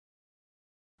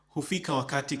Hufika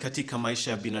wakati katika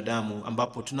maisha ya binadamu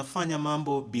ambapo tunafanya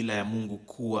mambo bila ya Mungu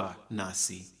kuwa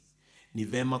nasi. Ni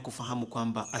vema kufahamu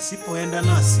kwamba asipoenda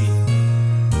nasi,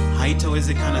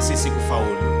 haitawezekana sisi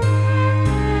kufaulu.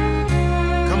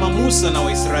 Kama Musa na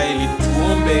Waisraeli,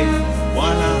 tuombe,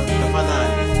 Bwana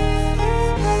tafadhali,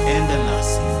 enda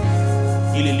nasi.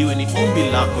 Ili liwe ni ombi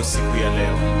lako siku ya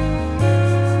leo.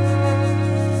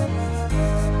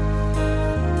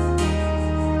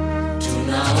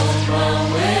 Tunaomba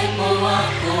uwepo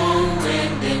wako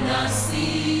uende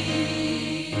nasi,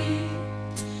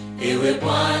 ewe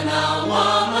Bwana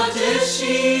wa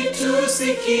majeshi,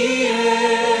 tusikie.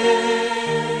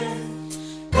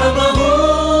 Kama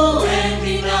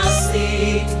huendi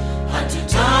nasi,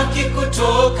 hatutaki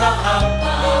kutoka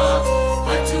hapa,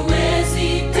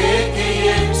 hatuwezi peke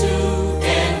yetu,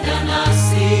 enda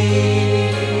nasi.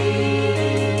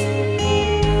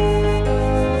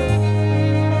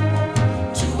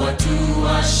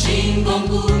 Tuwa shingo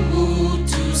ngumu,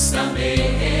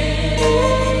 tusamehe,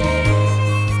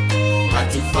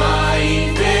 hatufai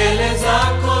mbele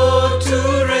zako,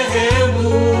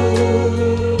 turehemu.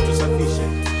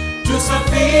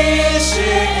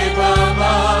 Tusafishe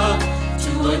Baba,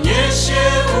 tuonyeshe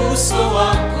uso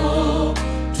wako,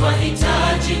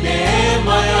 twahitaji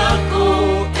neema yako,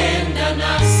 enda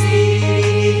nasi.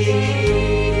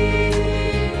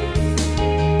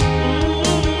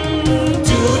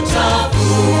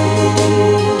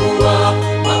 Tutavua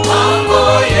mapambo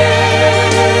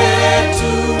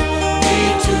yetu,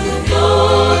 vitu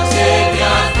vyote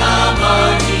vya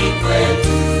thamani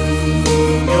kwetu.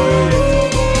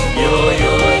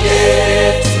 Mioyo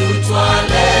yetu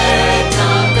twaleta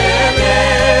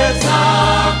mbele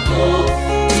zako,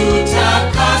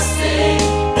 tutakase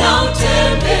na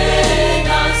utembee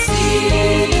nasi.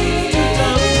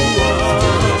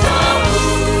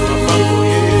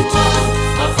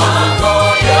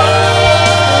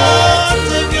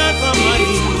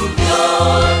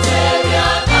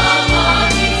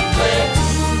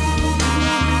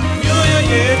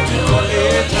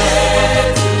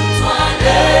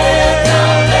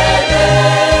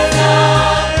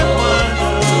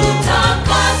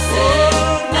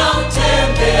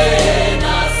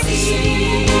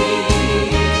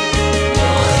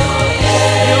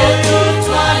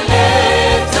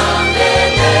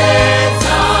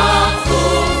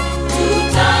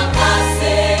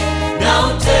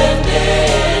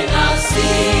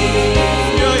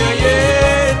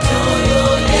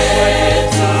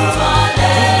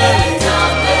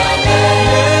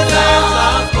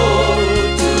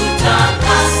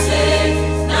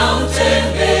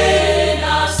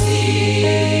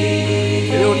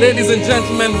 Ladies and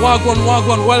gentlemen,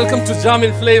 wagwan, welcome to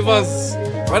Jammin Flavours.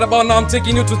 Right about now I'm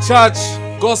taking you to church,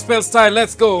 gospel style,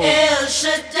 let's go. El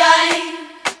Shaddai,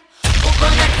 uko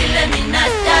na kile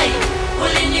minadai,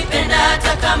 ulinipenda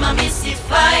hata kama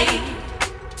misifai.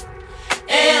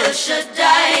 El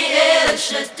Shaddai, El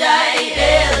Shaddai,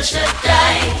 El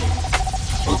Shaddai,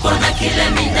 uko na kile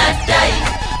minadai,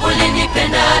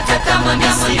 ulinipenda hata kama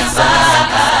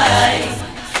misifai.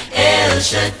 El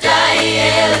Shaddai,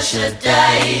 El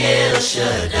Shaddai, El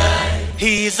Shaddai.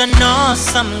 He's an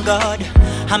awesome God.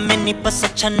 Amenipa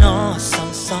such an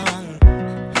awesome song,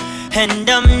 and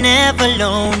I'm never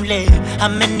lonely.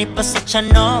 Amenipa such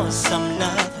an awesome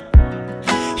love.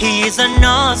 He is an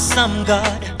awesome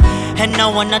God, and I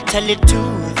wanna tell it to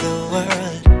the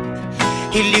world.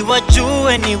 Ili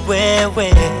wajue ni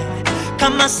wewe,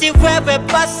 kama si wewe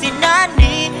basi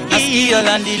nani? Nasikia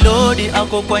landlord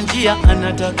ako kwa njia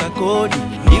anataka kodi,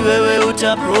 ni wewe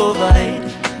uta provide.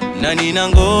 Na nina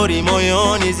ngori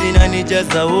moyoni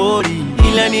zinanijaza wori,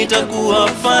 ila nitakuwa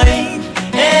fine.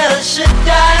 El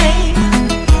Shaddai,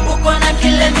 uko na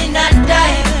kile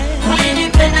minadai,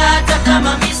 ulinipenda hata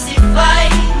kama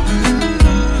misifai.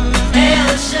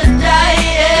 El Shaddai,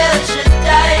 El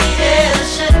Shaddai, El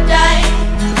Shaddai,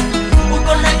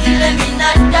 uko na kile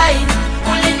minadai,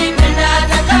 ulinipenda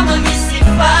hata kama misifai.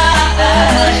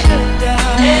 El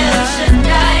Shaddai, El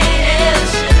Shaddai, El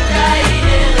Shaddai.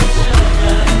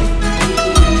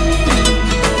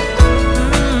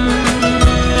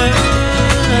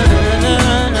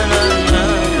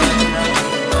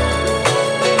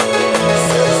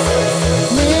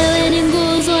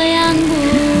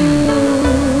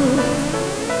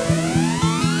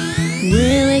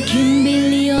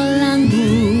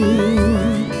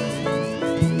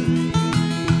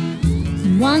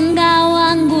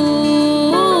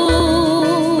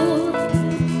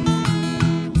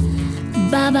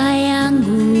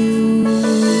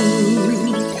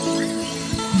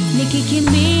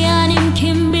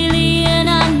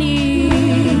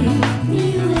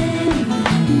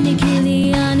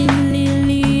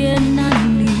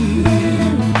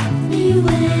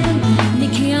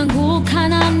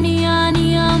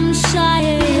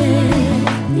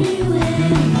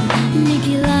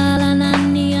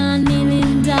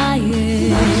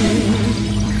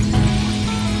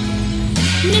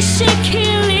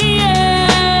 nishikilie,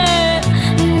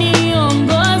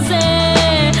 niongoze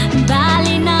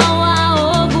mbali na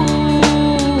waovu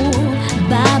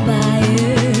Baba,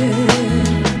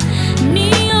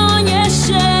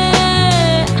 nionyeshe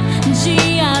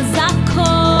njia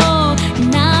zako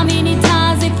nami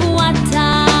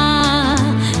nitazifuata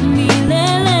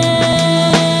milele.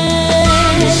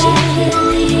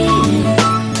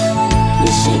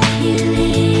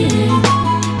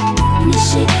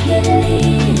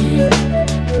 Nishikilie,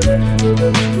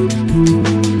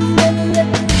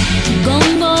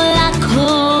 gongo lako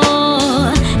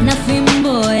na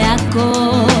fimbo yako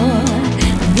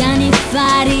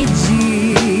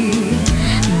vyanifariji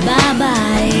Baba,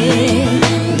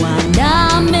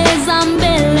 waandaa meza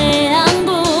mbele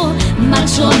yangu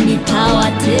machoni pa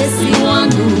watesi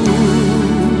wangu.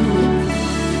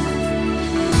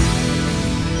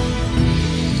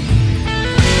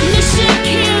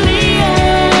 Nishikilie,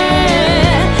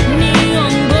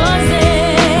 niongoze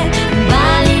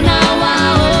mbali na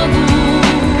waovu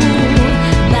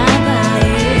Baba,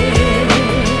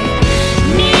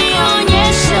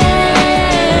 nionyeshe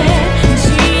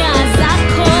njia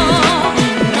zako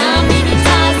nami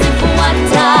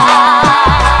nitazifuata.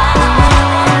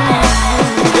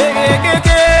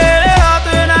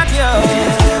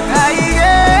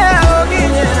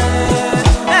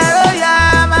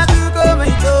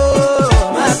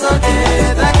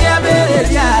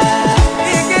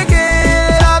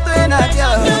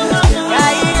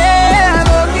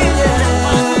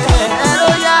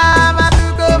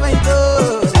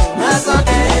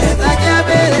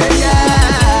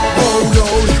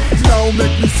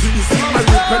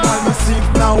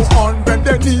 Now on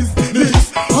bended knees,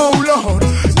 oh Lord,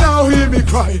 now hear me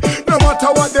cry. No matter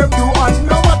what them do and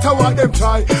no matter what them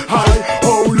try,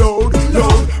 oh Lord,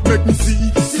 Lord, make me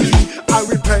see. I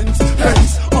repent,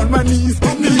 on my knees,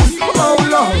 oh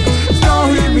Lord, now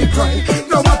hear me cry.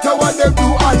 No matter what them do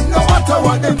and no matter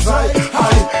what them try,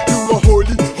 you are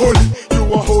holy,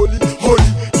 you are holy,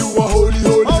 you are holy,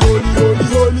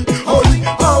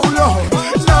 oh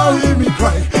Lord, now hear me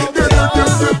cry.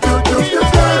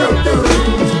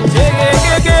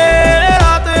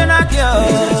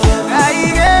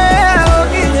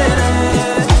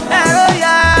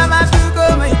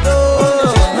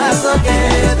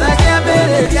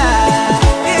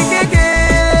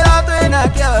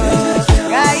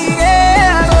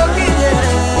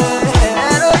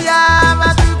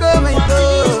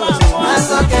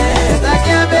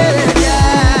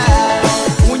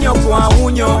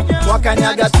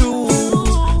 Wakanyaga tu,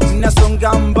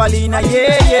 mnasonga mbali na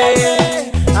yeye.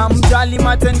 Hamjali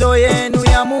matendo yenu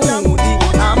ya mudi,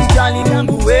 hamjali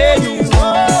Mungu wenu.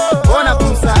 Mbona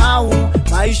kumsahau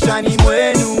maishani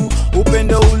mwenu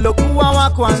upendo ulokuwa wa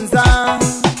kwanza?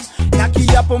 Na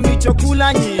kiapo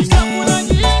mlichokula nyinyi,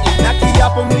 na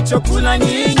kiapo mlichokula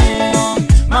nyinyi,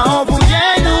 maovu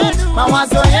yenu,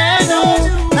 mawazo yenu,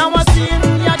 na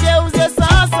wasimu yageuze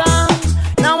sasa,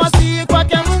 na wasi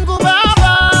kwake Mungu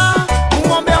Baba,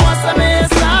 muombe wasamehe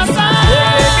sasa.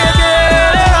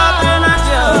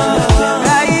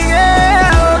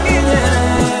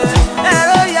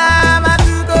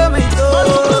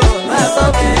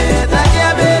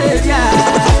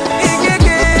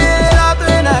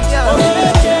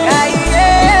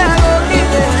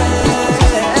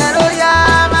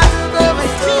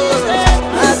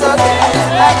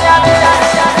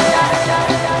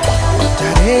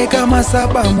 Kama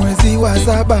 7 mwezi wa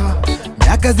 7,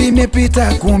 miaka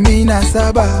zimepita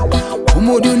 17,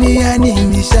 humu duniani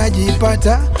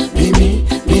nishajipata.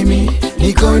 Mimi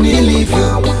niko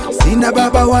nilivyo, sina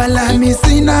baba wala mi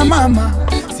sina mama,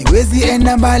 siwezi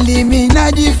enda mbali mimi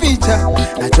najificha,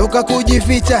 nachoka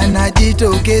kujificha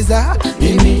najitokeza.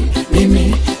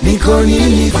 Mimi niko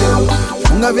nilivyo,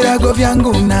 funga virago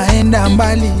vyangu naenda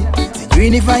mbali, sijui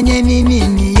nifanye nini,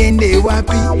 niende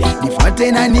wapi,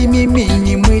 nifuate nani, mimi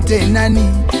nimwite nani?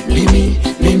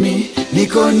 Mimi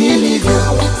niko nilivyo,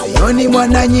 sioni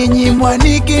mwana nyinyi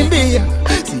mwanikimbia,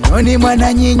 sioni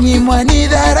mwana nyinyi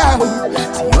mwanidharau,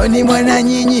 sioni mwana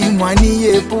nyinyi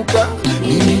mwaniepuka.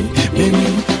 Mimi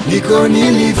niko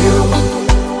nilivyo.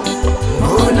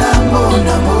 Mbona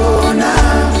mbona mbona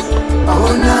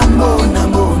mbona mbona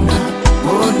mbona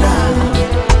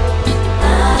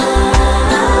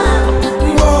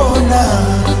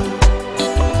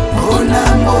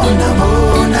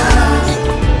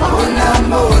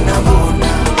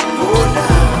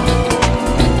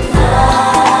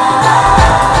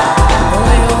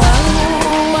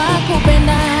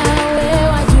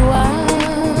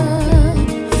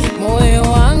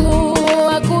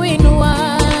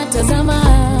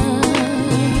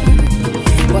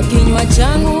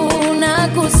changu na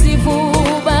kusifu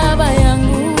Baba.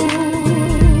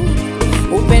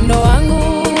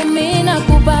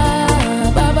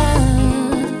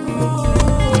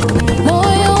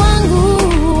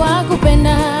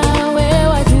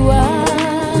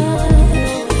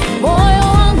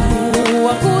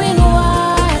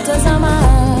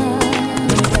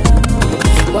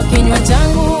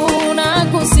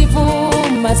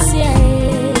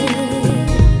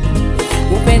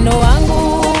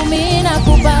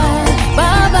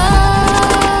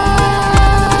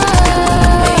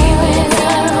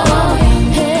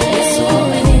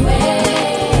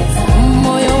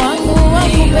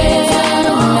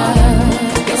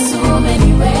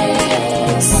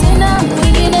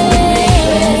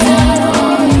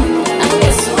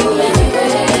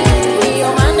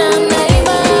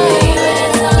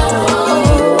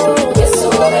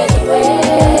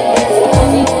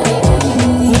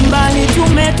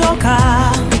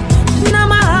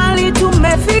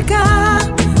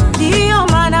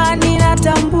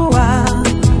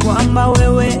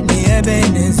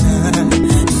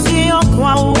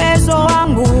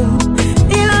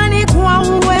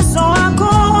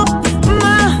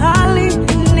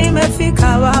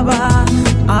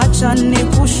 kwanza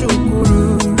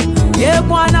nikushukuru. Ye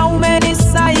Bwana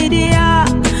umenisaidia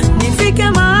nifike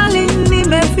mahali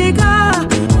nimefika.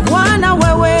 Bwana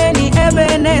wewe ni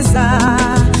Ebeneza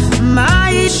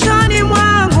maishani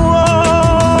mwangu.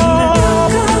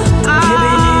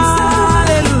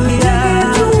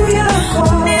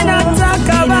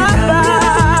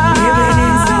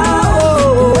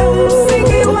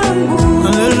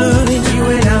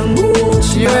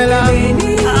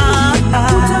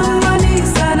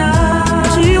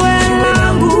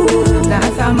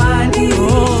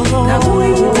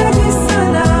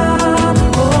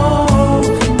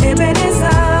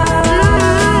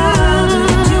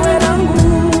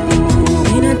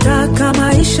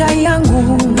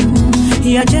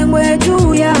 Yajengwe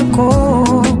juu yako,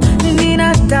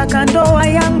 ninataka ndoa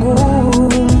yangu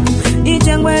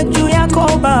ijengwe juu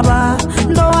yako Baba.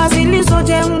 Ndoa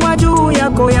zilizojengwa juu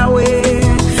yako Yawe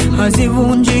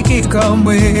hazivunjiki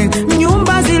kamwe.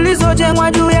 Nyumba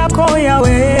zilizojengwa juu yako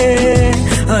Yawe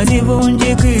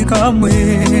hazivunjiki kamwe.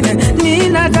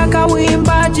 Ninataka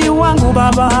uimbaji wangu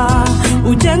Baba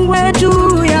ujengwe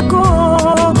juu yako,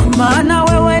 maana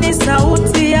wewe ni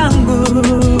sauti yangu,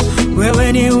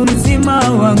 wewe ni uzima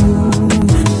wangu.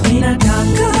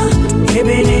 Ninataka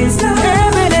Ebeneza,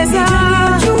 Ebeneza,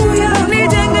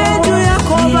 nijenge juu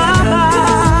yako Baba.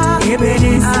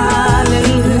 Ebeneza,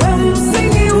 wewe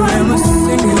msingi wangu,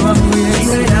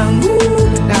 Yesu yangu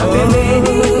na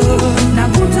pembeni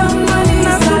nakutamani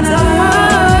sana,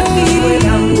 wewe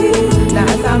yangu na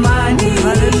thamani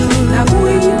na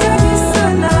kuhitaji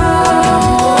sana.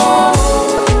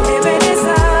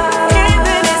 Ebeneza,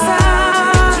 Ebeneza,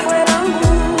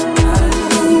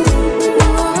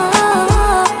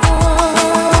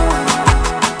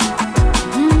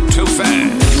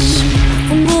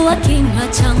 fungua kinywa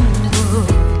changu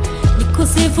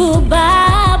nikusifu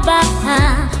Baba,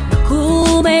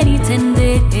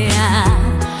 kumenitendea.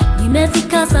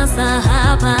 Nimefika sasa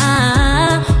hapa,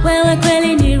 wewe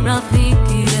kweli ni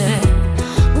rafiki,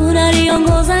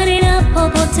 unaniongoza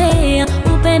ninapopotea.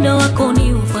 Upendo wako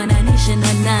ni ufananishe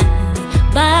na nani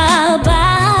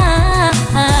Baba?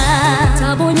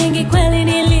 Tabu nyingi kweli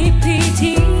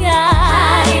nilipitia,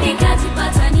 hadi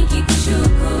nikajipata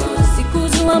nikikushukuru.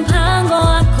 Sikujua mpango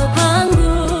wako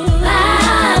kwangu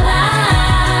Baba,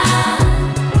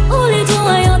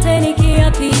 ulijua yote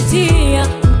nikiyapitia.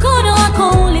 Mkono wako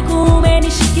ulikuwa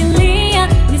umenishikilia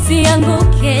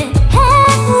nisianguke.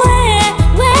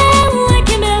 Wewe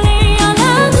kimbilio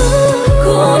langu,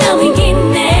 kuna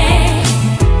mwingine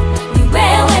ni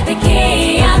wewe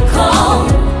pekee yako,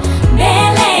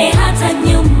 mbele hata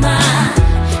nyuma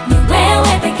ni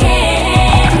wewe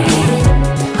pekee.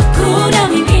 Hakuna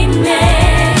mwingine,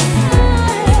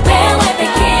 ni wewe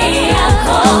pekee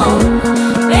yako,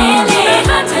 mbele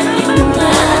hata nyuma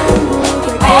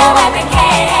ni wewe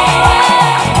pekee.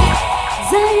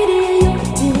 Zaidi ya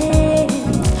yote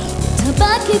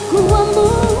utabaki kuwa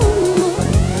Mungu,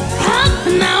 Alfa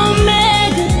na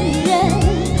Omega,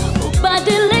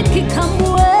 ubadiliki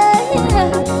kamwe.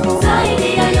 Zaidi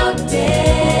ya yote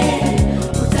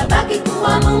utabaki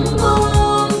kuwa Mungu,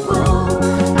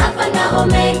 Alfa na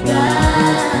Omega,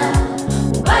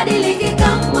 ubadiliki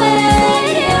kamwe.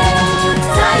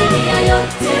 Zaidi ya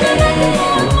yote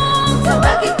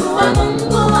utabaki kuwa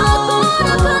Mungu,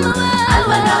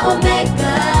 Alfa na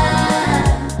Omega,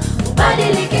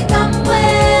 ubadiliki kamwe.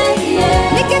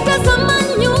 Nikitazama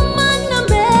nyuma na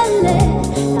mbele,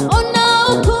 naona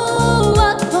ukuu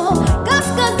wako.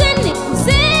 Kaskazini,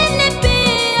 kusini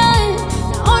pia,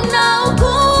 naona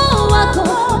ukuu wako.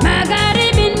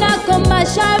 Magharibi nako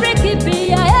mashariki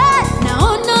pia,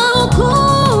 naona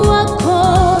ukuu wako.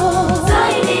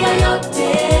 Zaidi ya yote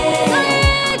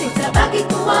utabaki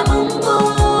kuwa Mungu,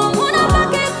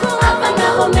 Alfa na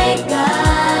Omega,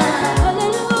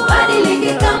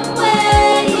 ubadiliki kamwe.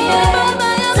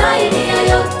 Zaidi ya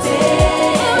yote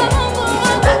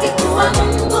utabaki kuwa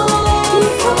Mungu,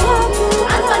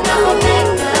 Alfa na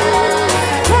Omega,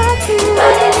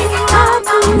 ubadiliki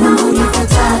kamwe. Naulika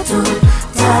tatu,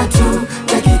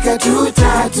 dakika tu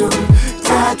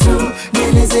tatu,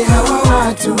 nieleze hawa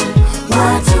watu,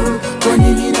 kwa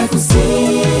nini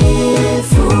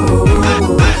nakusifu.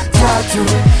 Tatu,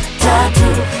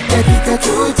 dakika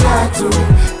tu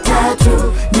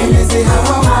tatu, nieleze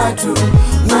hawa watu,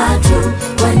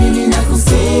 kwa nini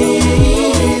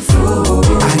nakusifu.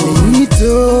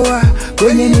 Alinitoa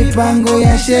kwenye mipango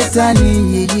ya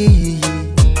shetani,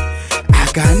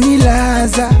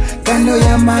 akanilaza kando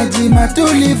ya maji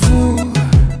matulivu.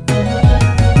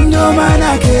 Ndo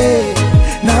manake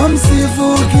na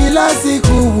msifu kila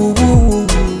siku,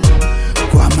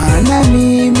 kwa maana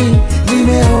mimi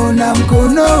nimeona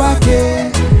mkono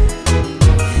wake.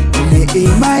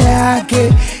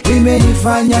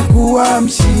 zimenifanya kuwa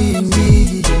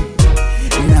mshindi,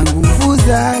 na nguvu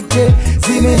zake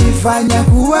zimenifanya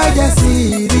kuwa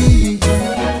jasiri.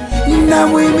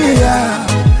 Namwimbia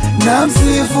na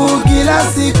msifu kila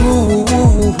siku,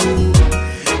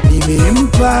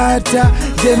 nimempata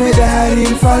jemedari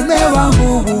mfalme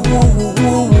wangu.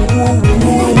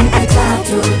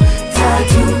 Tatu,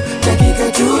 tatu,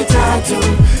 dakika tu tatu,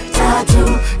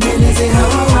 tatu, nieleze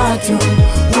hawa watu,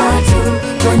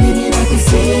 kwa nini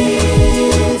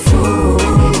nakusifu.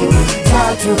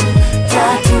 Tatu,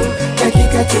 tatu,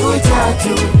 dakika tu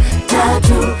tatu,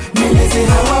 tatu, nieleze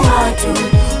hawa watu,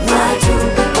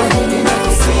 kwa nini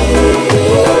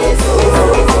nakusifu.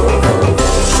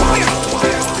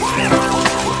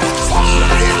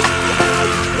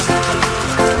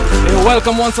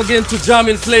 Welcome once again to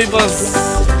Jammin Flavours.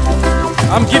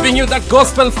 I'm giving you that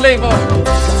gospel flavor,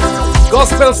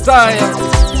 gospel style.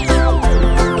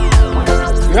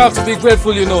 You have to be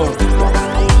grateful, you know.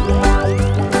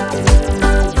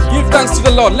 Give thanks to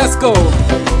the Lord. Let's go.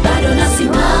 Bado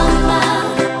nasimama,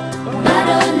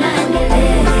 bado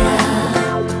naendelea,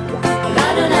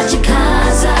 bado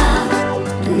najikaza,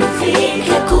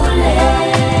 nifike kule.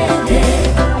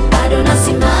 Bado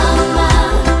nasimama,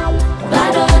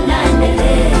 bado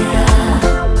naendelea,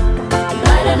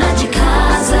 bado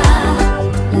najikaza,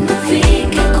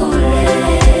 nifike kule.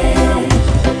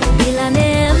 Bila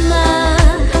neema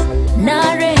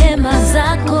na rehema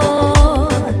zako,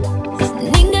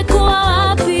 ningekuwa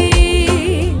wapi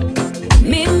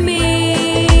mimi?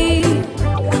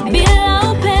 Bila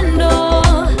upendo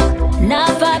na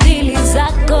fadhili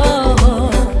zako,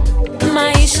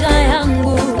 maisha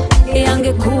yangu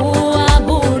yangekuwa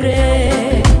bure.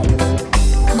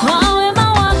 Kwa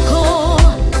wema wako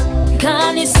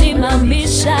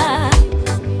kanisimamisha,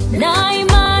 na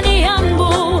imani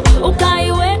yangu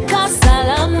ukaiweka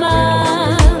salama.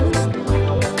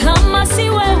 Kama si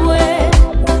wewe,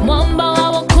 mwamba wa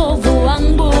wokovu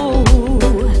wangu,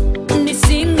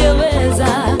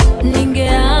 nisingeweza,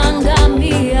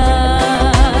 ningeangamia.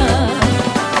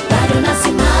 Bado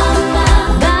nasimama,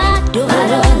 bado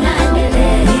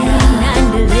naendelea,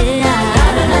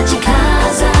 bado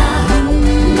najikaza,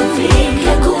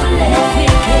 nifike kule.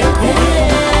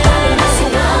 Bado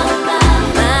nasimama,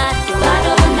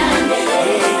 bado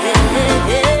naendelea,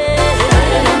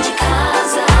 bado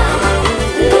najikaza,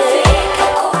 nifike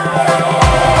kule.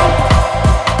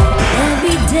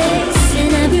 Every day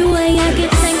and every way I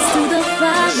give thanks to the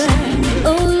Father,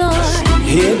 oh Lord.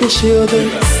 Hear the children,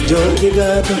 joy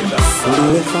together,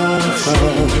 do it far.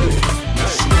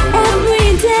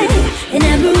 Every day and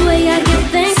every way I give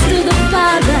thanks to the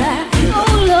Father,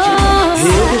 oh Lord.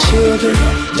 Hear the children,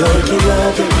 joy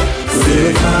together, do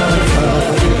it far.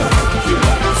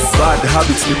 Bad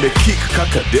habits nimekick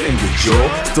kaka denge jo,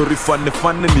 story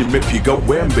fane nimepiga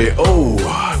wembe.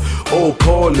 Oh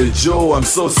pole Joe, I'm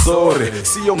so sorry.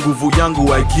 Siyo nguvu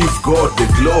yangu, I give God the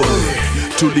glory.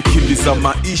 Tulikimbiza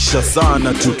maisha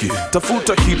sana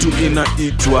tukitafuta kitu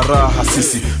inaitwa raha.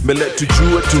 Sisi mbele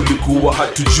tujue, tulikuwa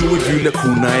hatujui vile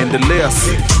kunaendelea.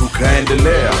 Si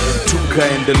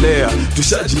tukaendelea,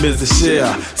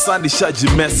 tushajimezeshea. Sandi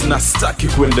shajimes na staki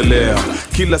kuendelea.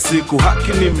 Kila siku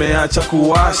haki nimeacha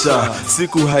kuwasha,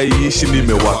 siku haiishi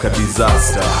nimewaka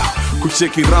disaster.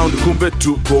 Kucheki round kumbe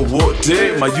tuko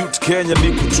wote, mayouth Kenya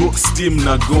ni kutalk steam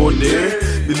na gode.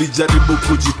 Nilijaribu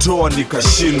kujitoa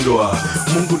nikashindwa,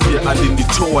 Mungu ndiye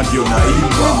alinitoa ndio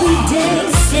naimba. Every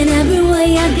day and every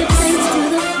way I give thanks to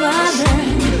the Father,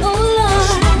 oh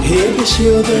Lord. Hear the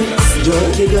children,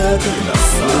 joy together,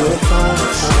 do it far.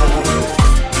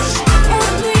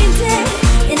 Every day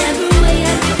and every way I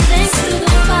give thanks to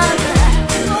the Father,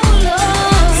 oh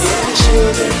Lord. Hear the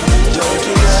children, joy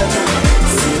together,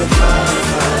 do it far.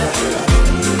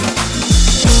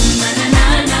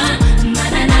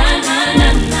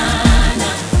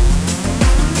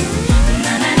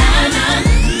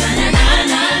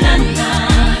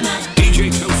 DJ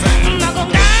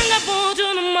Tophaz.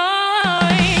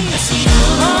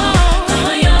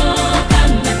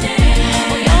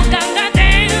 Oyoka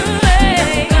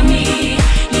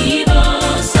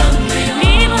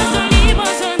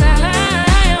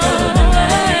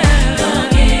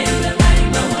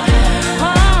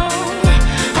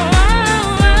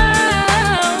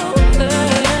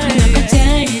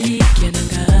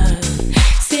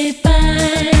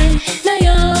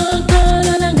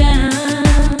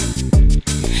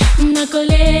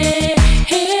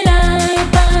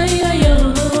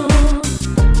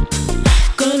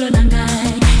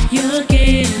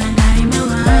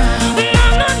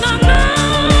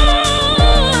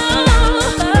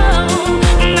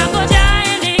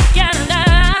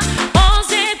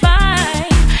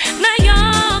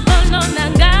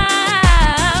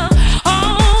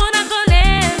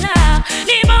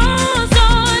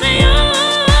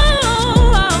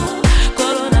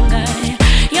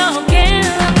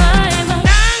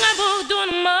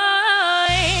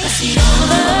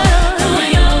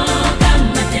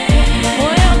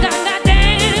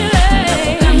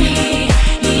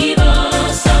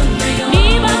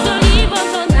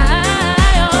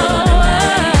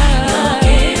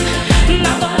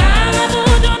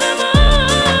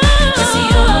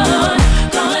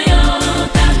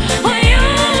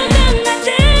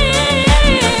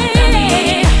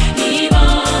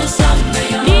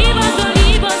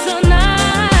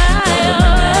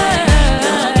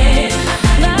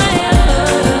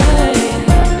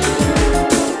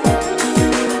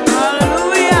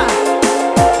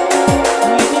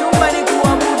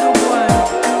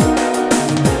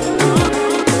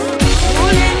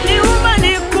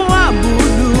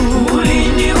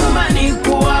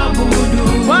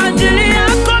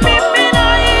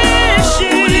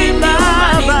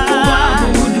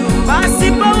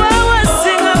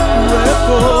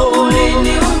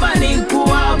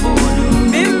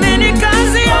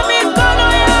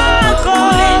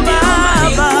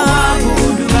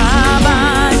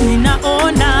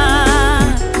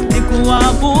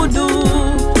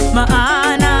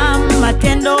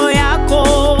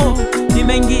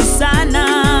mengi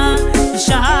sana.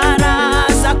 Ishara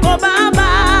zako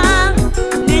Baba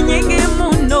ni nyingi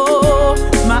mno,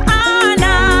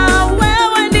 maana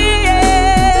wewe ndiye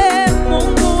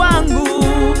Mungu wangu.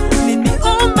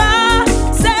 Niliomba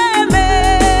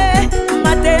seme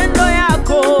matendo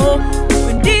yako,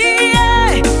 wewe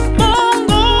ndiye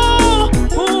Mungu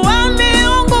wa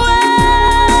miungu.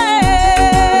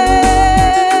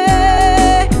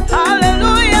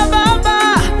 Haleluya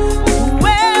Baba,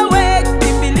 wewe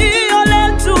kimbilio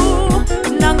letu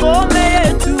na ngome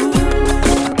yetu.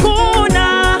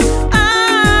 Kuna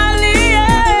aliye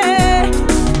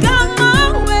kama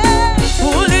wewe,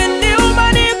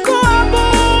 uliniumba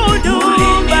nikuabudu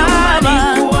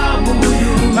Baba,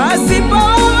 pasipo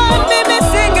wewe mimi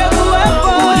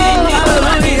singekuwepo.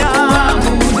 Haleluya,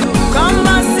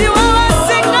 kama si wewe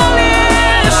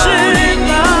singaliishi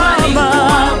Baba,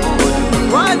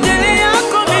 kwa ajili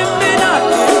yako mimi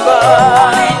naimba.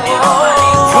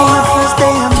 From the first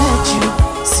day I met you,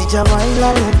 sijawahi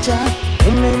lala njaa,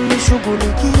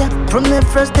 umenishughulikia. From the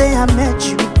first day I met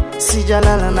you,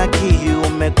 sijalala na kiu,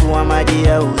 umekuwa maji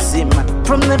ya uzima.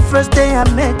 From the first day I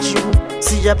met you,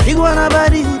 sijapigwa na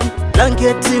baridi,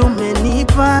 blanketi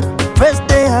umenipa. First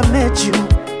day I met you,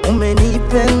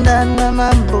 umenipenda na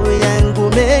mambo yangu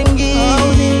mengi.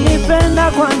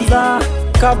 Ulinipenda kwanza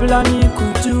kabla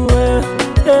nikujue,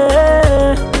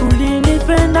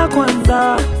 ulinipenda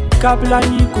kwanza kabla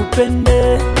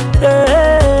nikupende,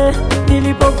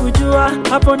 nilipokujua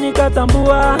hapo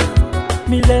nikatambua,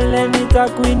 milele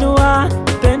nitakuinua,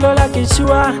 pendo la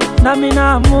kishua nami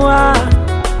naamua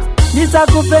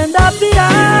nitakupenda pia.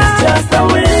 It's just a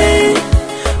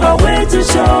way to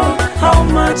show how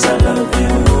much I love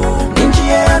you. Ni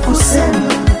njia ya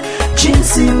kusema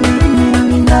jinsi mimi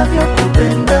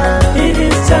ninavyokupenda. It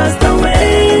is just a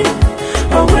way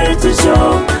to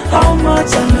show how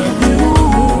much I love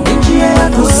you. Ni njia ya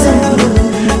kusema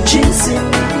jinsi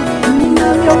mimi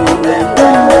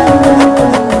ninavyokupenda.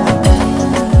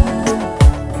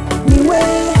 Ni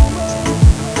wewe,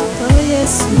 oh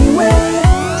yes, ni wewe,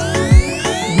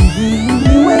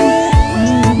 ni wewe,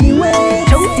 ni wewe.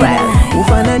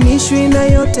 Ufananishwi na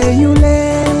yote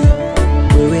yule,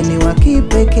 wewe ni wa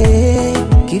kipekee.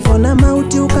 Kifo na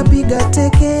mauti ukapiga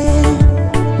teke,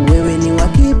 wewe ni wa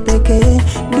kipekee.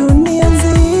 Dunia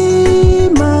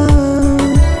nzima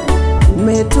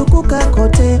umetukuka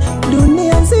kote,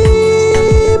 dunia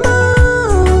nzima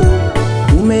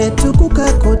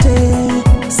umetukuka kote.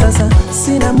 Sasa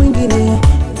sina mwingine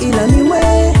ila ni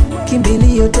wewe,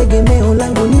 kimbilio tegemeo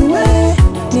langu ni wewe.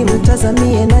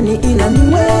 Nimtazamie nani ila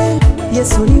ni wewe,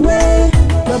 Yesu ni wewe,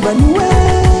 Baba ni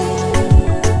wewe.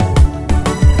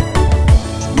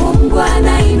 Mungu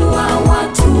anainua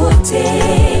watu wote,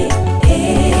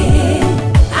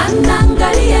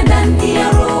 anaangalia ndani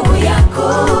ya roho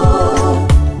yako.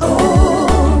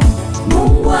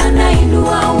 Mungu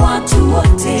anainua watu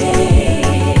wote,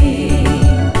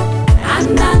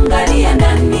 anaangalia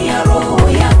ndani ya roho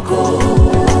yako.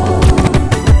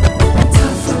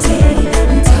 Mtafute,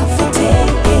 mtafute,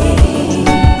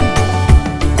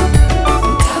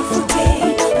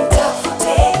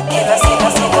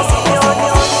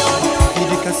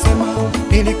 Nilikasema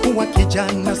nilikuwa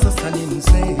kijana, sasa ni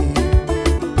mzee.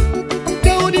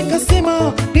 Daudi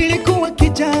kasema nilikuwa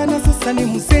kijana, sasa ni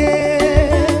mzee.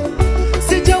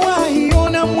 Sijawahi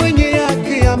ona mwenye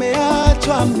yake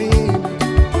ameachwa mimi,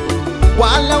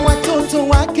 wala watoto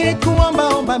wake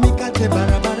kuombaomba mikate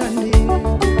barabarani.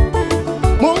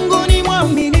 Mungu ni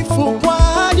mwaminifu kwa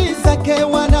ahadi zake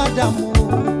wanadamu.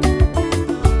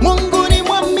 Mungu ni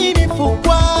mwaminifu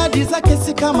kwa ahadi zake,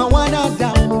 si kama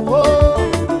wanadamu.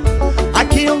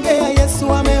 Akiongea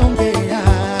Yesu ameongea,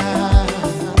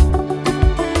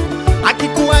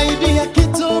 akikuahidia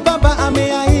kitu Baba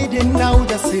ameahidi na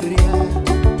ujasiria.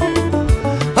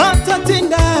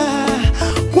 Atatenda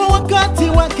kwa wakati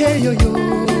wake yoyo.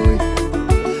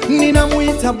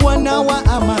 Ninamuita Bwana wa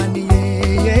amani,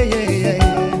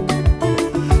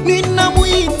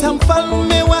 ninamuita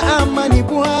mfalme wa amani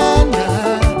Bwana.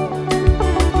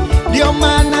 Ndio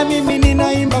maana mimi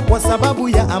ninaimba kwa sababu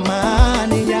ya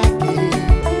amani yake.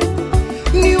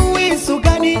 Ni uwezo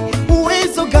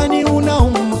gani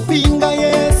unaompinga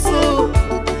Yesu?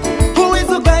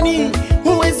 Uwezo gani,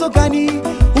 uwezo gani,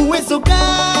 uwezo gani?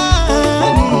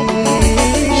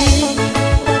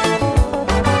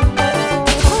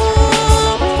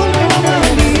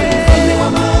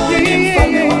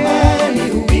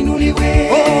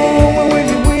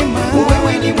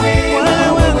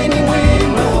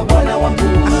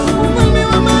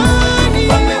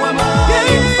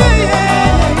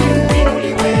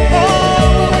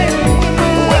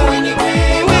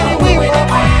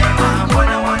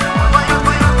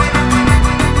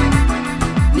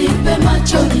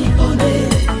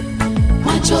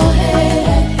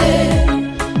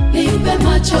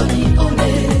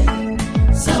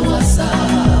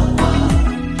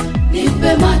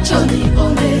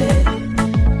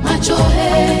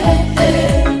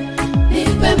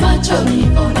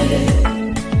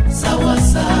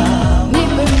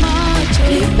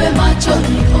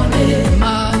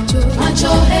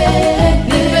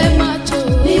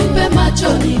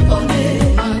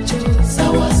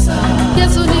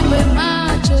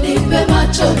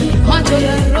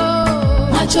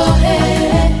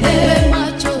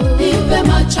 macho nipe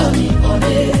macho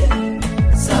nione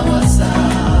sawa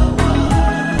sawa.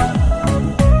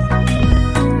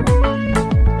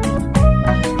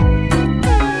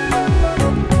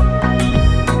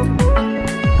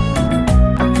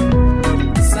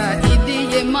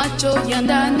 Saidie macho ya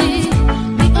ndani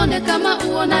nione kama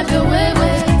uonavyo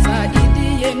wewe.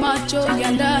 Saidie macho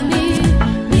ya ndani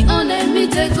nione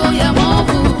mitego ya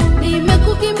movu.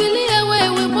 Nimekukimbilia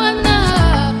wewe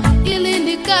Bwana ili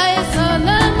nikae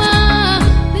salama.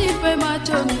 Nipe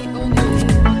macho nione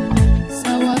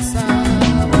sawa sawa.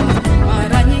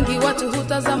 Mara nyingi watu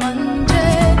hutazama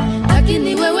nje,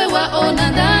 lakini wewe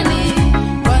waona ndani.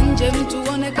 Kwa nje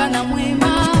mtu onekana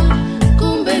mwema,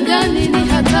 kumbe ndani ni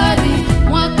hatari.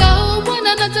 Mwaka huu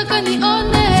Bwana nataka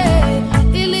nione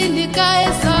ili nikae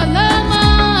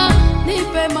salama.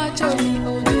 Nipe macho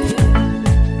nione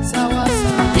sawa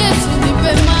sawa. Yesu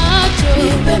nipe macho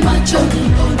nione macho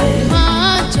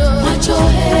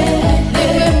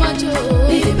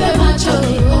nipe macho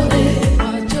nione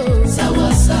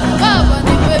sawa sawa. Baba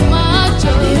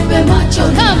nipe macho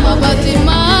kama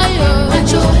Batimayo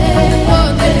macho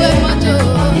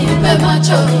nipe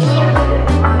macho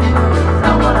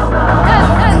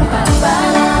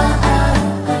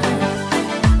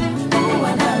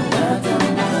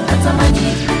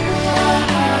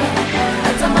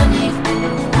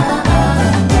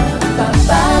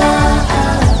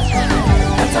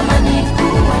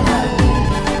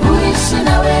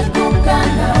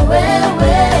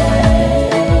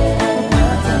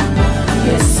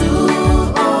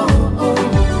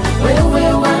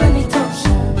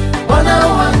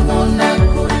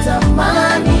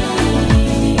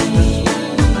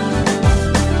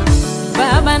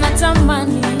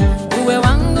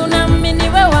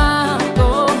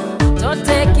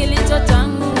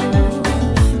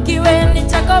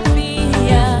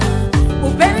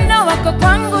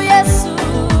kwangu Yesu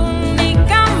ni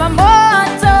kama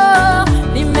moto,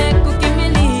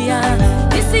 nimekukimbilia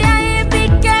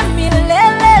nisiaibike milele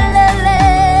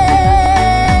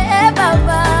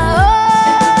Baba.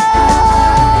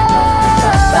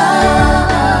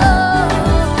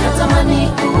 Natamani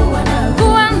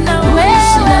kuwa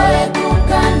nawe,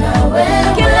 kukaa nawe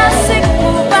kila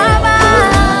siku Baba.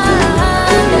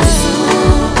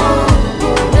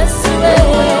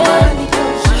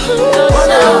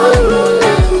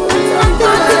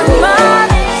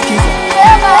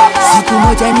 Siku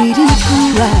moja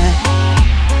nilikuwa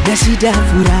na shida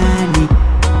fulani,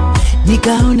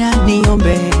 nikaona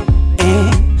niombe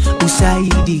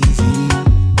usaidizi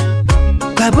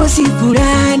kwa bosi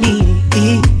fulani,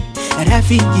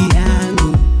 rafiki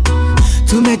yangu.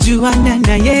 Tumejuana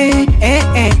naye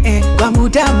kwa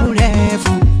muda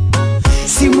mrefu.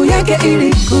 Simu yake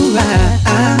ilikuwa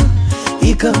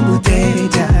iko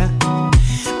mteja,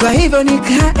 kwa hivyo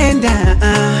nikaenda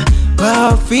kwa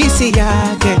ofisi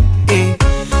yake,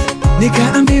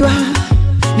 nikaambiwa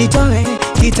nitoe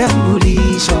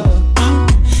kitambulisho,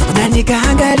 na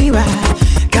nikaangaliwa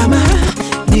kama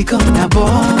niko na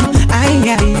bond.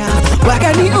 Ayaya,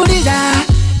 wakaniuliza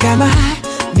kama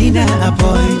nina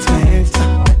appointment,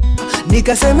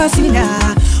 nikasema sina,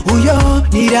 huyo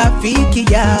ni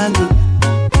rafiki yangu.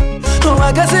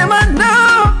 Wakasema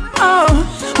no,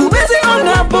 huwezi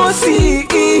ona bosi,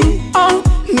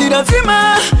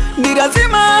 ni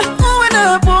lazima uwe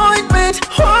na appointment.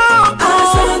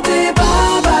 Asante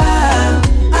Baba,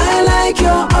 I like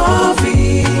your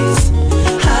office.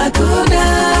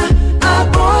 Hakuna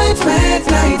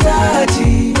appointment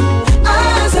nahitaji.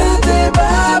 Asante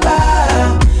Baba,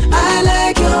 I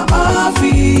like your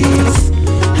office.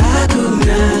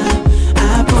 Hakuna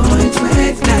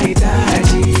appointment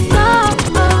nahitaji.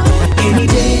 Any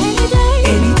day,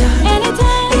 anytime,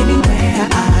 anywhere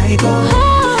I go,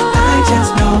 I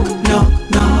just knock, knock,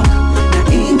 knock, na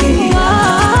ingia.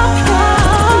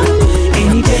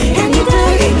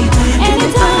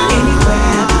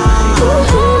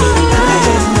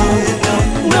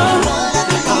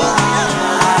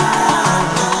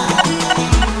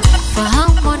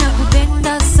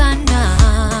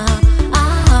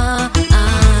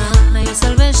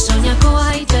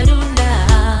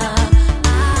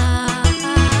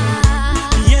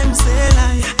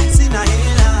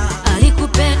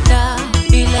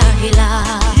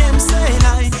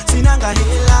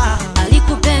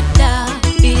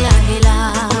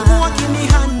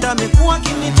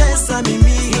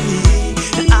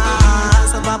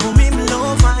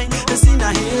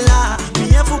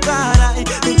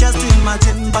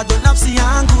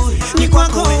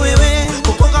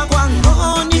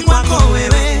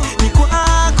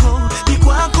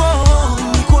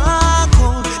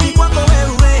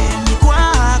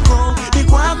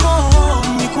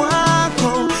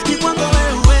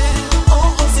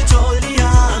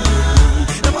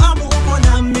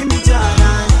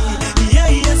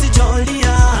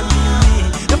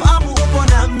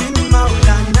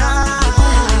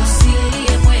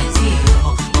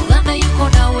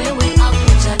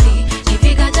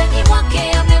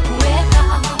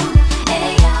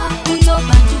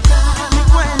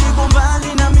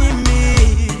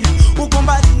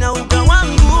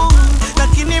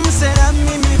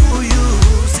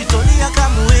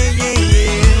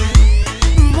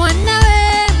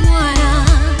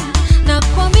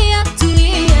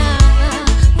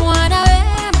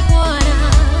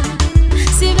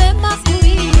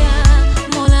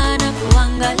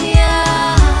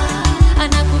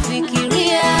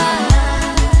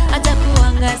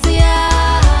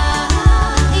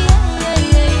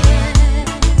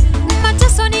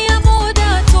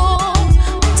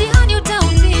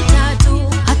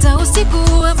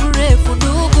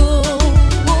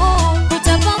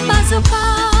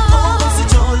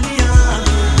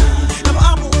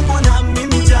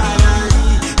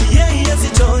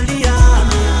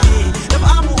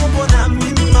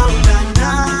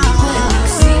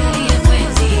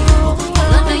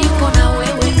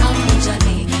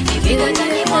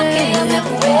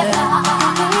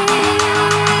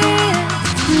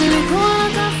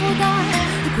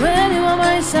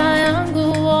 maisha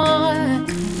yangu.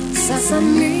 Sasa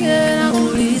mie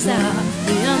nauliza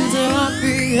nianze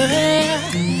wapi?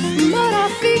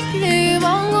 Marafiki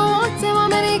wangu wote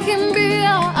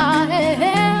wamenikimbia.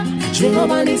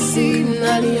 Jehova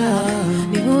nisinalia,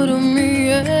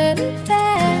 nihurumie.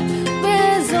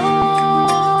 Uwezo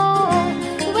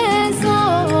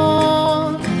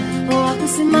wa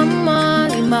kusimama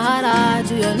imara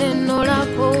juu ya neno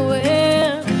lako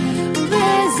wewe.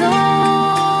 Uwezo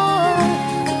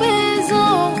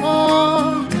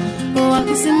wa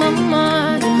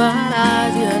kusimama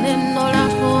imara juu ya neno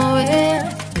lako wewe.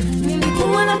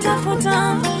 Nilikuwa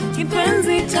natafuta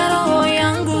kipenzi cha roho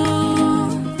yangu.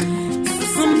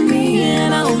 Sasa mie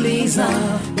nauliza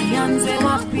nianze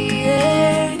wapi?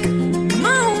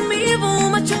 Maumivu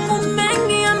machungu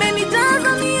mengi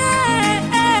yamenijaza mie.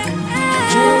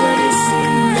 Jua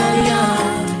nisinalia,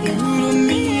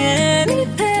 nihurumie.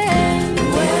 Nipe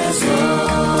uwezo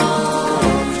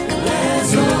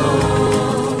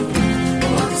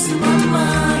wa kusimama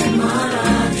imara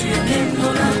juu ya neno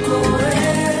lako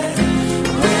wewe.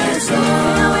 Uwezo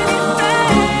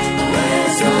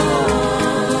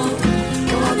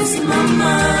wa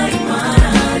kusimama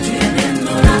imara juu ya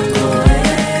neno lako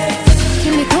wewe.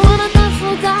 Nilikuwa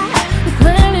natafuta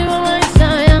ukweli wa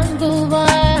maisha yangu.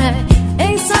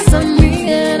 Sasa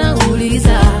mie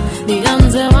nauliza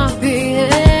nianze wapi?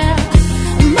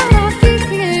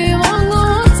 Marafiki wangu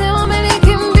wote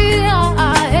wamenikimbia.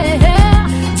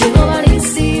 Jehova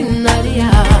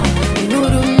nisinalia,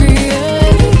 nihurumie.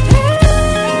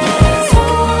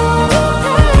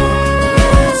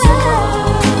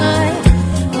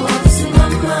 Wa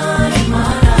kusimama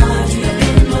imara juu ya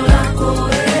neno lako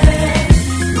wewe.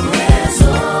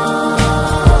 Uwezo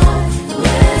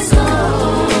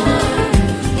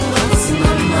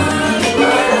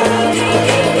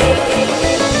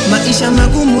Maisha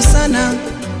magumu sana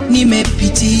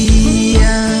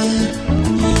nimepitia,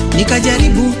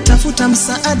 nikajaribu tafuta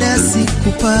msaada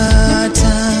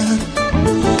sikupata,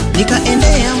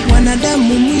 nikaendea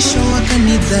wanadamu mwisho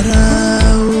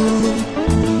wakanidharau.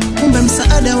 Kumbe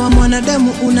msaada wa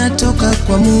mwanadamu unatoka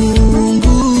kwa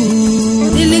Mungu.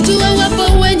 Nilijua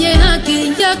wapo wenye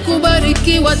haki ya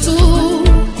kubarikiwa tu,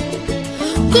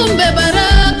 kumbe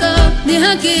baraka ni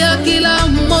haki ya kila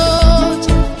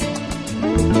mmoja.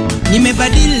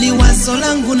 Nimebadili wazo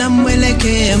langu na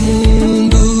mwelekea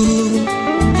Mungu,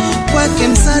 kwake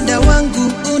msaada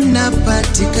wangu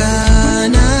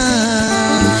unapatikana.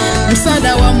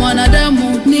 Msaada wa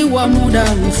mwanadamu ni wa muda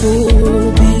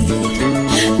mfupi,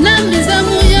 na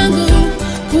mizamu yangu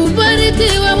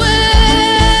kubarikiwa wewe.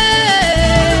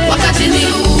 Wakati ni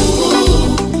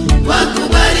huu wa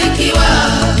kubarikiwa,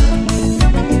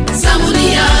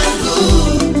 zamuni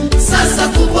yangu sasa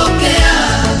kupokea.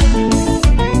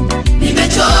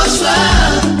 Nimechoshwa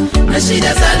na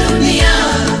shida za dunia,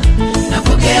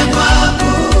 napokea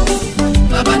kwako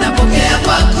Baba, napokea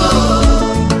kwako,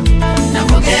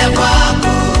 napokea kwako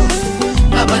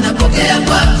Baba, napokea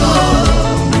kwako,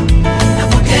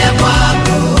 napokea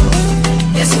kwako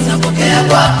Yesu, napokea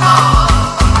kwako.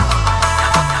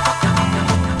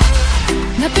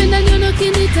 Napenda nione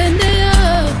ukinitendea,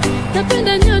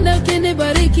 napenda nione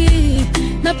ukinibariki,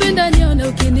 napenda nione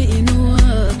ukiniinua.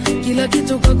 Kila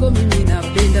kitu kwako mimi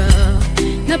napenda.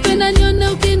 Napenda nione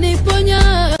ukiniponya,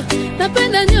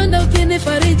 napenda nione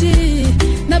ukinifariji,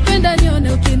 napenda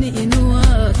nione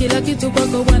ukiniinua. Kila kitu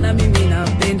kwako Bwana mimi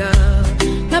napenda.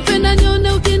 Napenda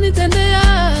nione ukinitendea,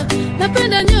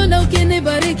 napenda nione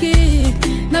ukinibariki,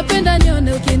 napenda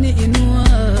nione ukiniinua.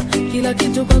 Kila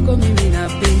kitu kwako mimi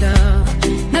napenda.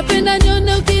 Napenda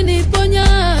nione ukiniponya,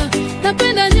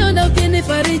 napenda nione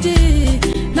ukinifariji,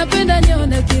 napenda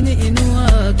nione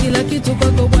ukiniinua. Kila kitu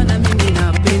kwako Bwana mimi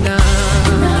napenda.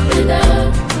 Napenda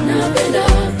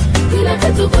kila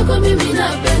kitu kwako mimi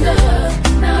napenda.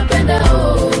 Napenda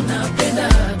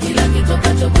kila kitu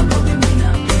kwako mimi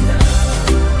napenda.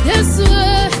 Yesu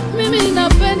mimi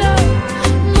napenda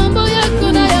mambo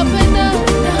yako nayapenda.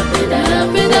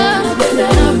 Napenda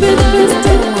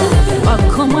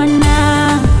wako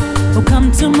mwana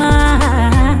ukamtuma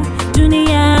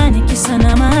duniani kisa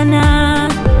na maana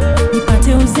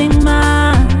nipate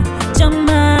uzima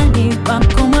jamani.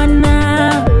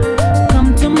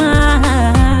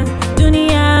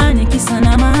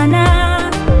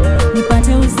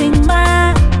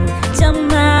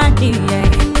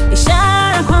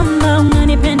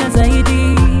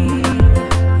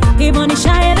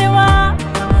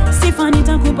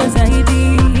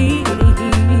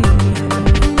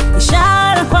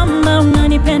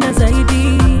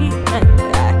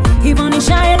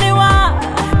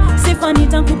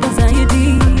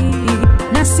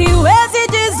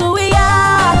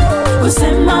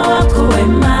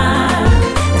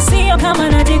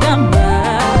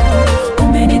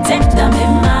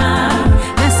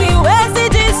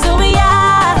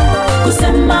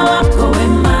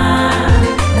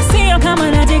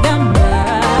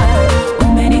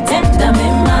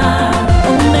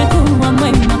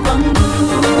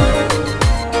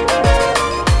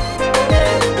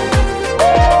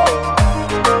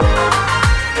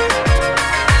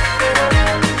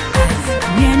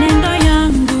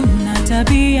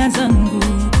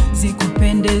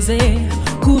 nikupendeze,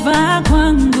 kuvaa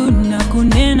kwangu na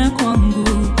kunena kwangu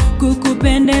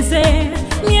kukupendeze,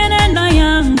 mienendo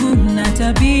yangu na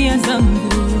tabia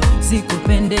zangu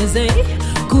zikupendeze,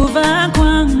 kuvaa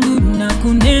kwangu na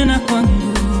kunena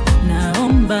kwangu.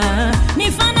 Naomba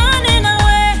nifanane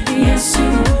nawe Yesu,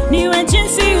 niwe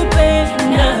jinsi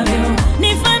upendavyo.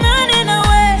 Nifanane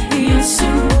nawe Yesu,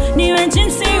 niwe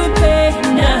jinsi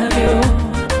upendavyo.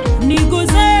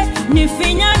 Niguze,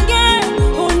 nifinyange,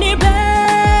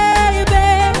 unibebe,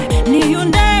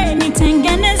 niunde,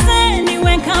 nitengeneze,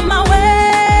 niwe kama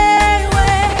wewe.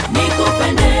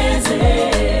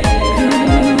 Nikupendeze,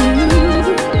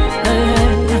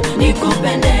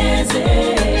 nikupendeze,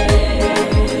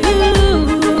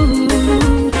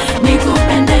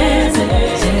 nikupendeze,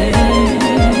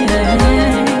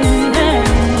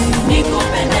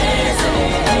 nikupendeze.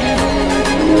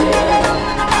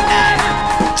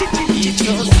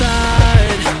 Your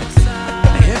side,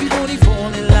 everybody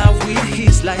fall in love with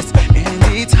his lights, and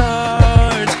it's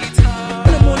hard.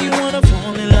 Nobody wanna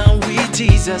fall in love with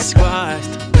Jesus Christ.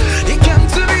 He came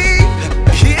to me,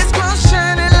 his cross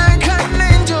shining like an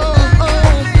angel.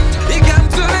 He came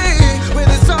to me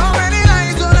with so many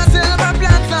lights on a silver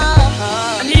platter.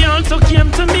 And he also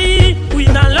came to me with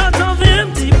a lot of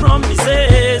empty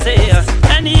promises.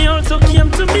 And he also came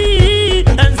to me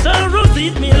and sorrow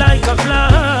hit me like a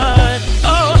flood.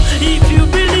 Oh, if you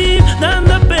believe, then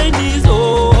the pain is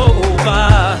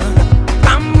over.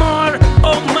 I'm more,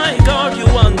 oh my God, you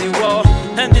won the war,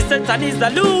 and the Satan is the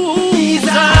loser. He's a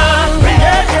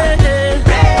heartbreaker,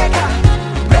 breaker.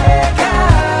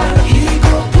 He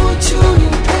go put you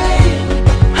in pain,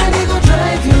 and he go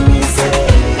drive you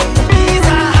insane. He's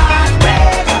a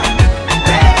heartbreaker,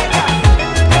 breaker.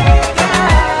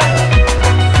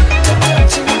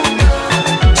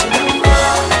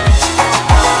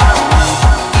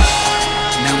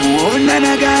 Namuona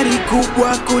na gari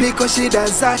kubwa kuliko shida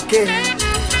zake,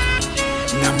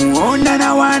 namuona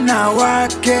na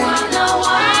wanawake.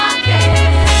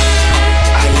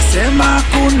 Alisema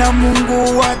kuna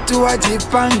Mungu, watu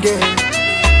wajipange,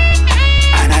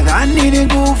 anadhani ni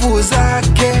nguvu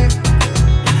zake.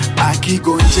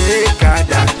 Akigonjeka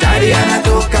daktari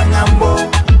anatoka ng'ambo,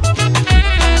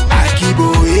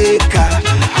 akiboeka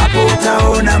hapo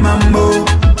utaona mambo.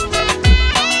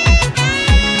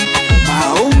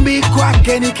 Maombi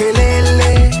kwake ni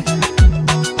kelele,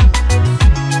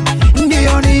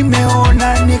 ndio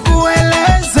nimeona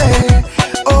nikueleze.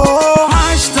 Oh,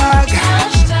 hashtag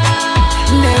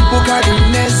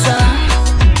Nebukadneza,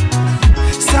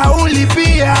 Sauli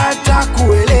pia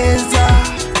atakueleza.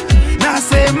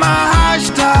 Nasema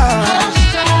hashtag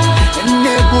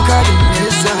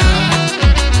Nebukadneza,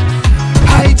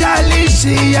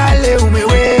 haijalishi yale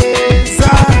umeweza,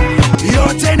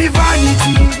 yote ni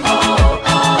vanity.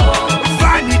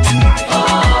 Vanity,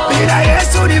 bila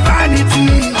Yesu ni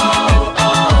vanity.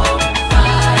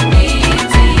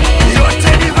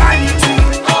 Yote ni vanity.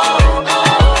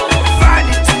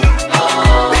 Vanity,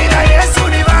 bila Yesu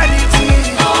ni vanity.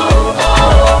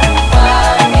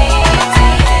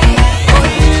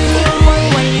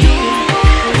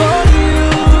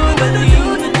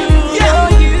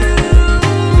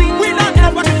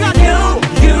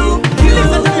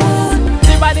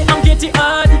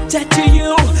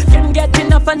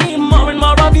 I need more and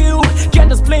more of you.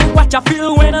 Can't explain what I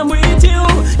feel when I'm with you.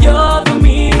 You're the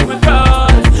miracle.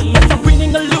 Whether I'm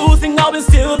winning or losing, I will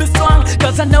still be strong.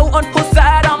 Cause I know on whose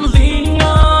side I'm leaning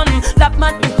on. That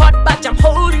might be hard, but I'm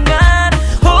holding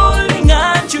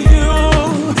on to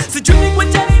you. So dreaming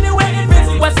with that anyway, it makes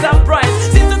me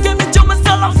surprise. Since you gave me to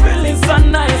myself, I'm feeling so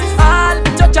nice. I'll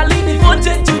be totally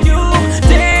devoted to you,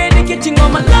 dedicating all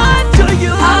my life to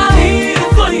you. I live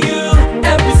for you.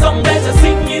 Every song that I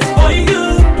sing is for you.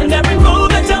 Every move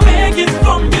that I make is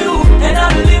from you, and I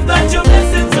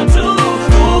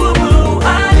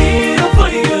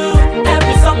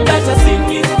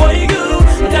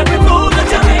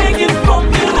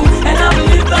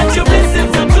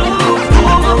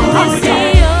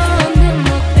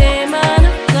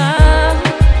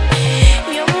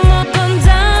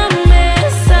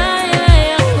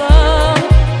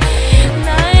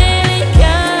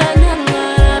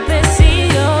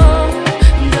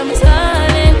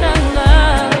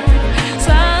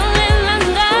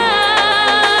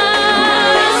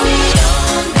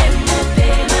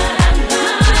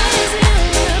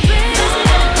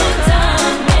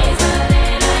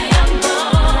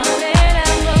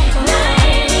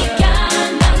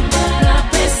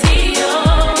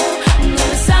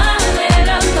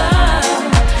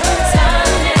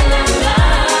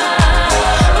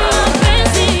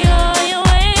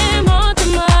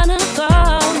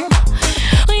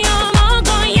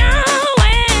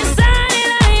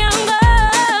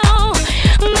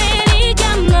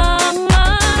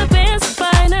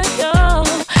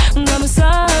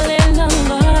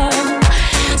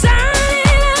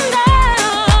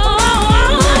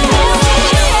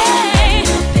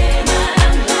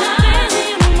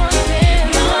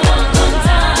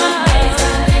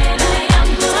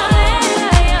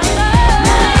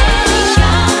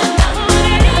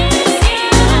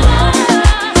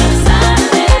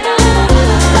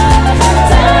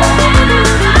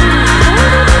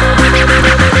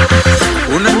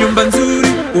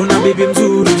bibi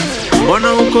mzuri.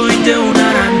 Mbona uko nje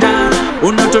unaranda,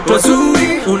 una toto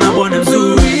zuri, una bwana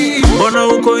mzuri. Mbona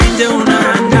uko nje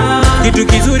unaranda, kitu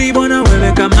kizuri bwana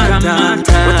wewe kamata.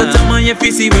 Watatamanye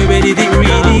fisi wewe ridhika,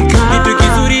 kitu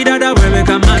kizuri dada wewe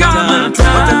kamata.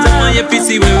 Watatamanye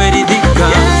fisi wewe ridhika.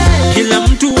 Kila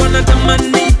mtu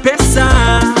anatamani pesa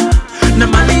na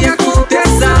mali ya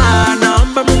kutesa.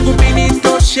 Naomba Mungu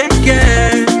nitosheke,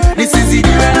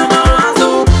 nisizidiwe na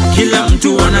mawazo. Kila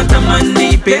mtu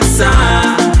anatamani pesa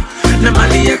na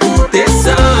mali ya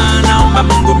kutesa. Naomba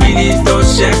Mungu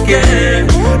nitosheke,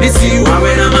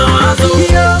 nisiwawe na mawazo.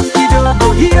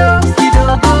 Hiyo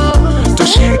kidogo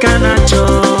tosheka nacho,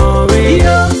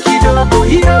 hiyo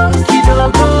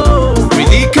kidogo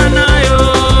ridhika nayo.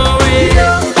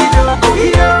 Hiyo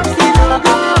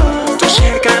kidogo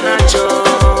tosheka nacho,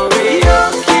 hiyo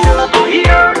kidogo.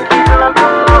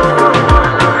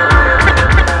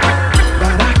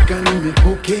 Baraka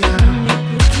nimepokea,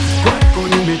 kwako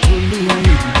nimetulia,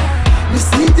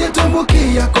 nisije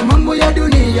tumbukia kwa mambo ya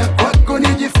dunia, kwako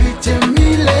nijifiche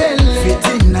milele.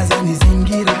 Fitina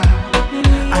zanizingira,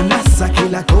 anasa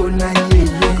kila kona, yeye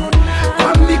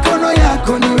kwa mikono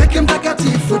yako niweke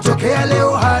mtakatifu, tokea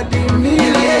leo hadi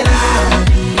milele.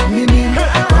 Mimi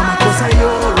kwa makosa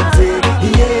yote,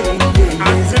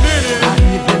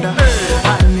 anipenda,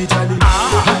 anijali,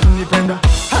 anipenda,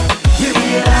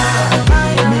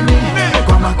 mimi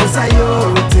kwa makosa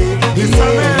yote,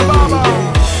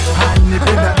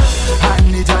 anipenda,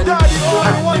 anijali,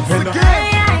 anipenda.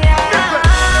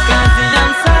 Kazi ya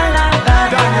msalaba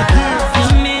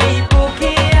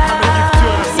nimeipokea,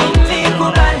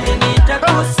 nimekubali,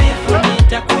 nitakusifu,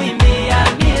 nitakuimbia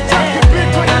milele.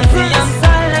 Kazi ya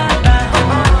msalaba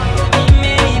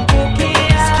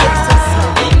nimeipokea,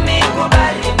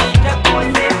 nimekubali,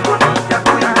 nitakusifu,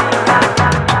 nitakuimbia.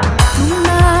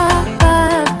 Tuma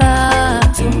Baba,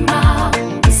 tuma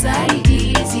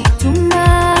msaidizi, tuma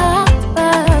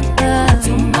Baba,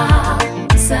 tuma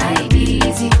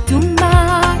msaidizi, tuma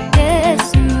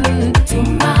Yesu,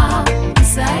 tuma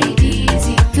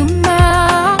msaidizi,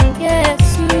 tuma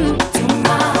Yesu,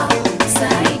 tuma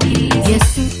msaidizi.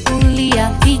 Yesu,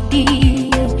 uliahidi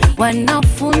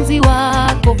wanafunzi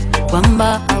wako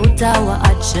kwamba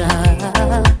hautawaacha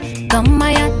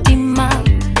kama yatima,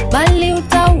 bali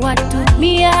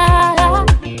utawatumia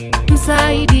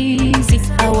msaidizi,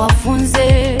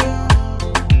 awafunze,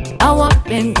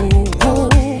 awape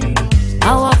nguvu,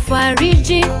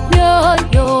 awafariji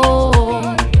mioyo.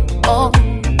 Oh,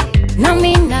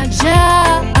 nami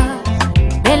najaa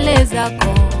mbele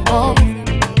zako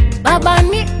Baba,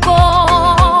 niko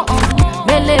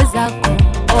mbele zako,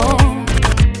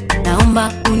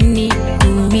 naomba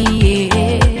unitumie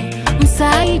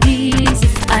msaidizi,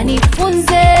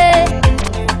 anifunze,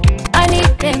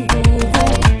 anipe nguvu,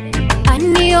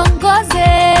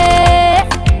 aniongoze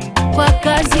kwa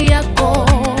kazi yako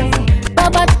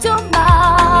Baba, tuma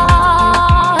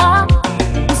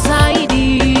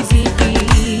msaidizi,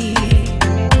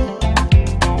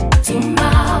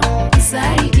 tuma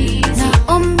msaidizi,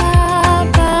 naomba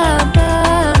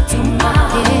Baba, tuma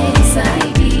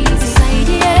msaidizi,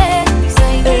 saidie,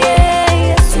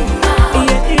 saidie, tuma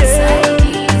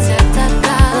msaidizi,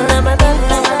 nataka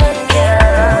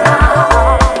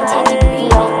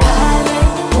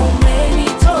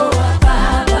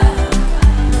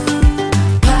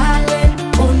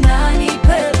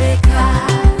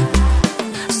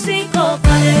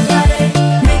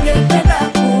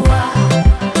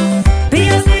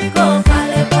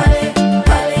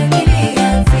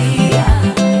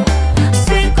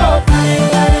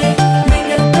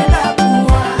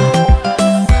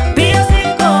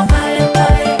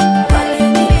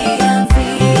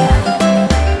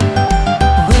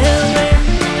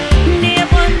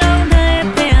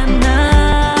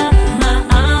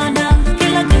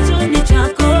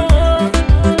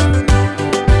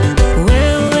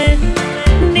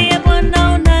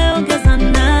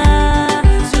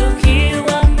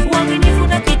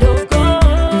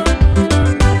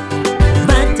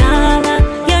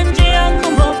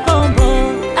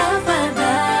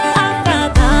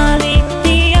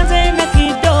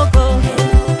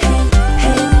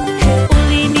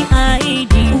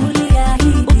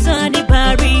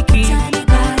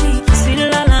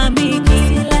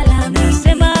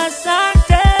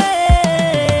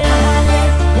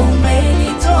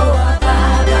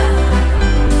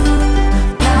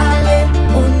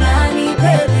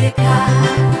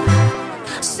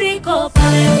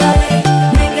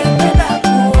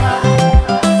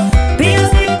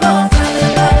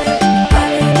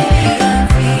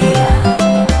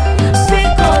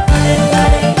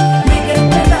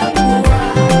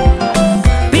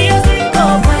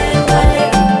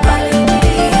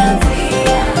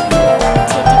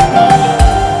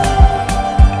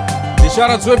Shout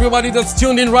out to everybody that's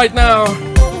tuned in right now.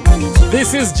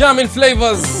 This is Jammin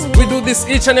Flavours. We do this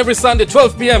each and every Sunday,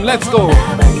 12 p.m. Let's go.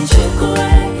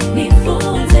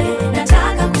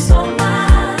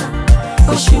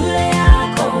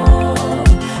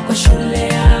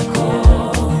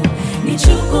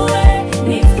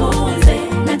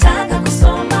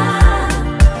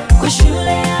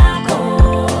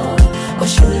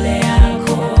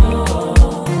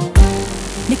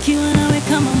 Nikiwa nawe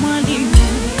kama mwalimu,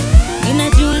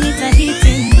 ninajua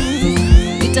nitahitimu,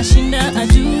 nitashinda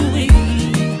adui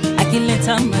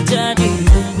akileta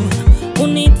majaribu.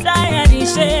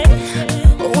 Unitayarishe,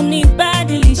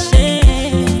 unibadilishe,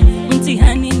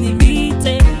 mtihani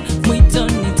nipite, mwito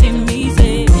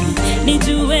nitimize.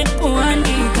 Nijue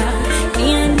kuandika,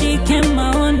 niandike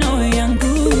maono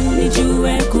yangu.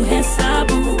 Nijue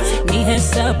kuhesabu,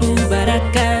 nihesabu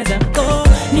baraka zako.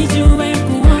 Nijue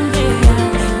kuongea,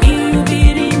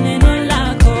 nihubiri neno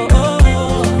lako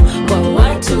kwa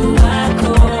watu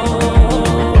wako.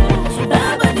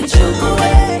 Baba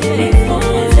nichukue,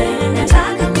 nifunze,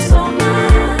 nataka kusoma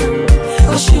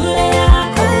kwa shule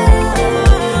yako,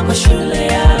 kwa shule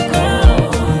yako.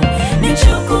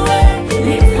 Nichukue,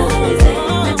 nifunze,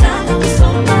 nataka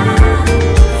kusoma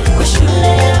kwa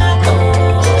shule yako,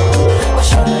 kwa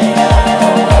shule yako.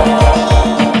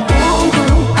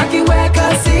 Mungu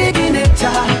akiweka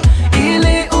signature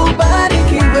ili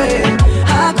ubarikiwe,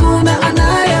 hakuna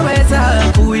anayeweza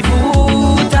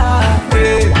kuifuta.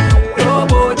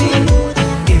 Nobody,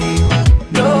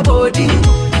 nobody,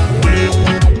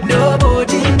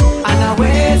 nobody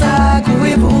anaweza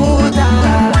kuifuta.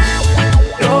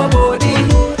 Nobody,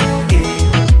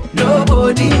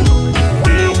 nobody,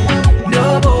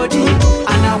 nobody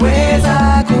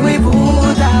anaweza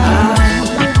kuifuta.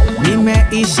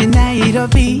 Nimeishi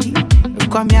Nairobi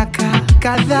kwa miaka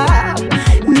kadhaa,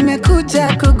 nimekuja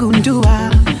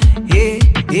kugundua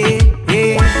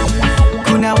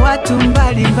kuna watu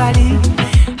mbalimbali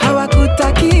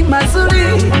hawakutaki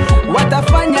mazuri,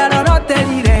 watafanya lolote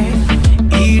lile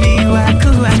ili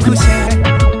wakuangushe.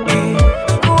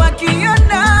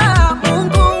 Wakiona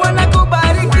Mungu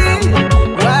wanakubariki,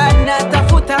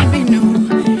 wanatafuta mbinu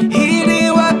ili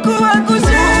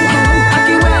wakuangushe.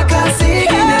 Akiweka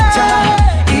signature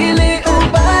ili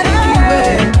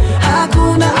ubarikiwe,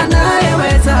 hakuna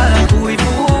anayeweza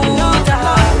kuifuta.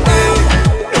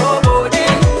 Nobody,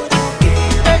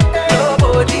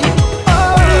 nobody,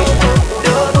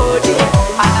 nobody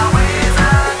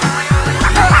anaweza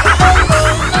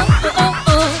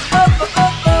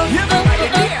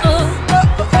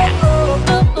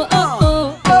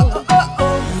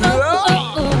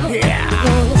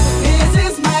This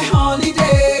is my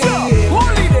holiday,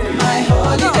 my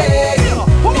holiday.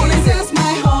 This is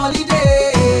my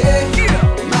holiday,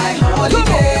 my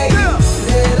holiday.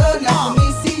 Lelo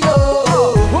nakumisio,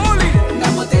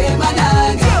 namutema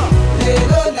nanga.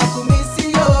 Lelo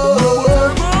nakumisio,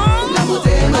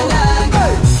 namutema nanga.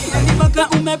 Yani mpaka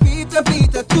umepita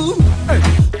pita tu,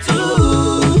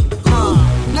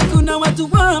 na kuna watu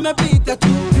wamepita tu.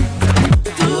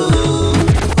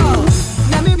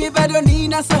 Na mimi bado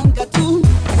ninasonga tu.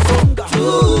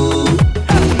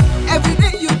 Every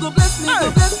day you go bless me,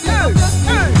 go bless me, go bless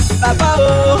me. Baba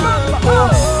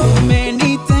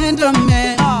umenitenda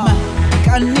mema,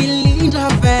 kanilinda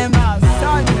vema,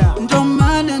 ndo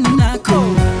maana nako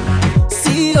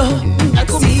sio.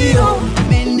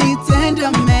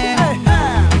 Umenitenda mema,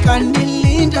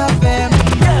 kanilinda vema,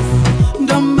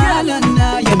 ndo maana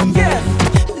nayo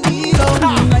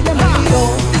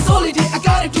This holiday I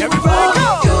gotta do it for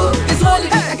you. This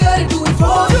holiday I gotta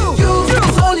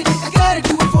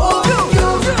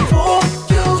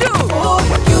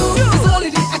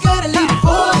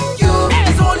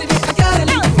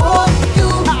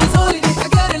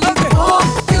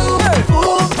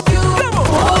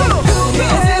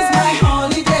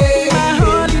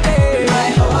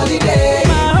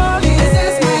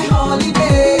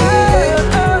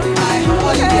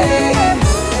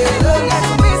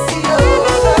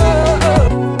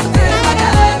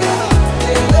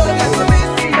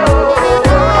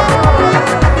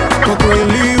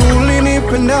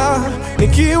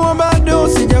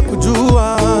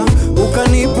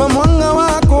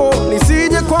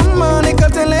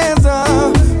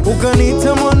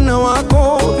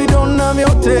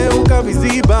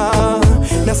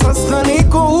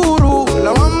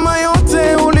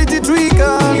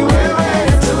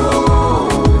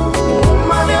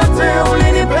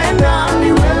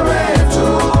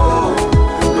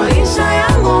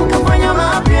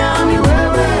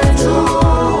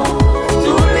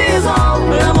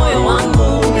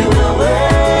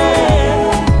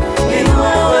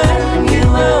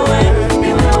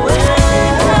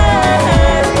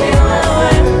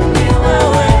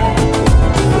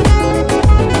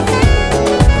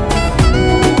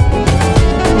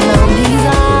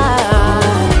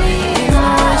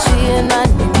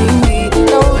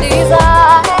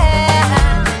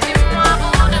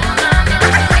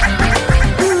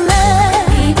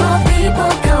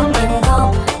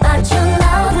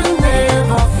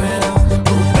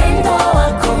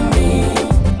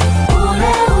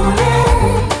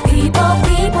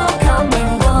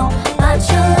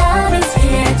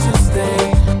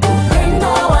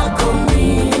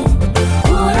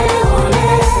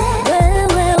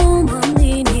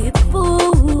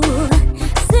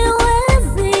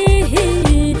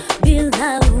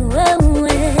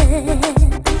wewe,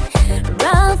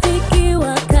 rafiki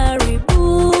wa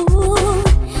karibu,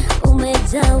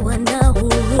 umejawa na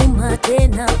huruma,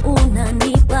 tena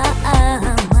unanipa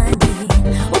amani.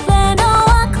 Upendo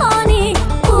wako ni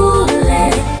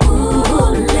ule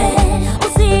ule,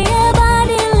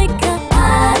 usiyebadilika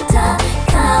hata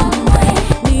kamwe.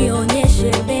 Nionyeshe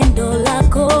pendo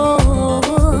lako,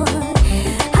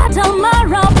 hata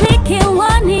marafiki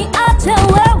waniache,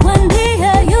 wewe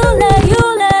ndiye yule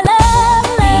yule.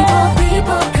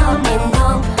 People come and go,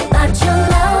 but your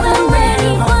love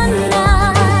already won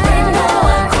now. Upendo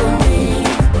wako ni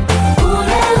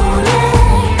ule ule.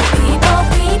 People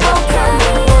come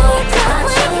and go,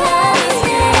 but your love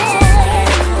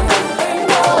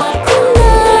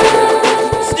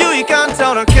Sijui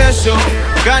kantaona kesho,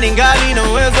 gani ngali na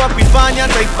uwezo wa kuifanya,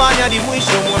 taifanya hadi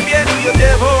mwisho. Mwambieni huyo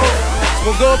devil,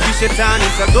 simogopi shetani,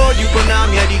 sagodi uko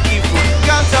nami hadi kifo.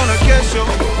 Kantaona kesho,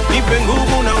 nipe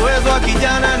nguvu na uwezo wa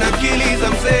kijana na akili za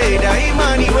mzee.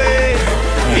 Daima niwe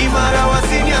imara,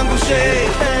 wasiniangushe.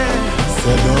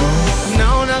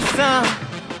 Naona saa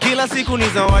kila siku ni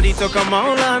zawadi toka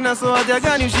Maulana, so haja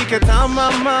gani ushike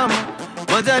tama mama,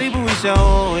 majaribu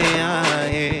ishaoya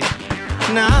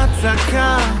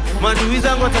nataka madui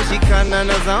zangu watashikana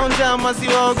na zao njama,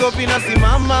 siwaogopi na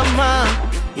simama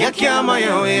ya kiama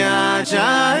yao yaja.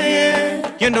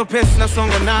 Yendo pesi na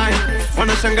songa naye,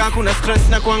 wanashangaa kuna stress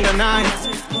na kuanga naye.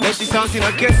 Naishi sawa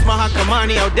sina kesi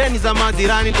mahakamani, au deni za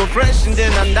majirani, kwa fresh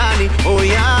ndena ndani. Oh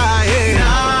yeah,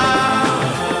 na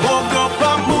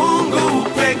ogopa Mungu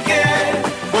pekee,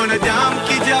 wanadamu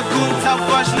kija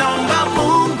kuntafash, naomba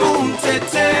Mungu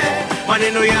mtete.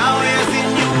 Maneno yao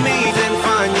yasiniumize,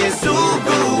 mfanye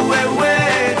sugu wewe,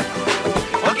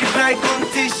 wakifurahi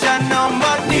kuntisha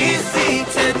naomba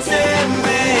nisitetemeke.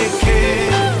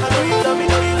 I know you love me,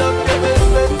 know you love me,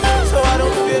 baby, so I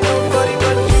don't fear nobody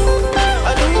but you.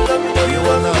 I know you love me, know you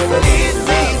want me,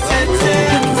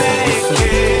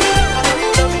 nisitetemeke. I know you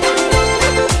love me, know you love me,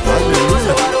 baby,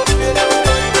 so I don't fear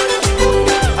nobody but you.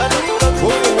 I know you love me,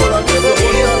 know you want me,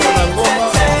 nisitetemeke.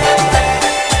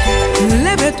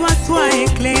 Lève-toi, sois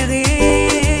éclairé,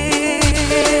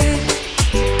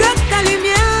 que ta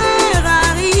lumière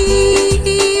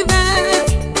arrive,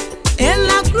 et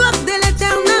la gloire de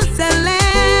l'Éternel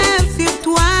s'élève sur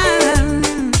toi.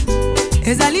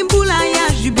 Ezalimbula ya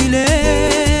jubilé,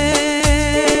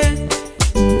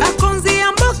 bakonzi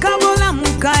ya mboka bola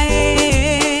mukae,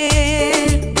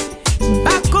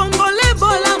 bakongole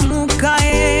bola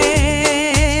mukae,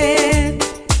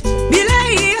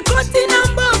 bilei ekoti na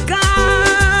mboka,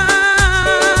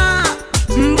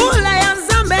 mbula ya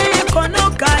Nzambe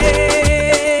ekonoka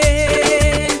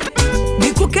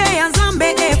bikuke ya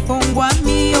Nzambe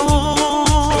efongwami yo,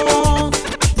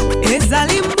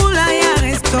 ezali mbula ya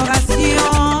restauration.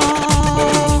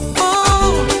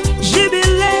 Oh,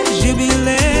 jubile,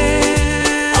 jubile,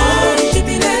 oh,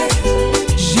 jubile,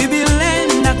 jubile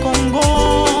na Congo,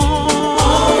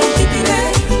 oh, jubile,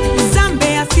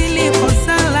 Nzambe asili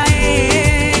kosala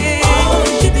oh,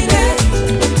 jubile,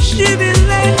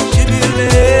 jubile, jubile,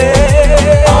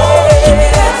 oh,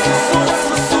 jubile.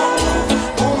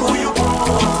 Mungu yupo,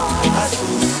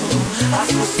 asusu,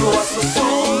 asusu, asusu,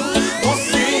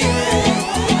 usiwe,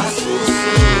 asusu,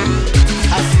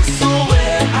 asusue,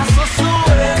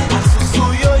 asusue, asusu,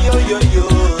 yo, yo, yo, yo,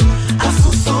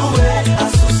 asusue,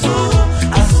 asusu,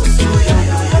 asusu, yo,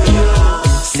 yo, yo, yo.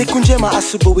 Siku njema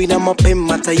asubuhi na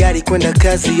mapema, tayari kwenda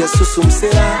kazi ya susu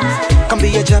msela.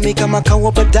 Kambi ya jamii kama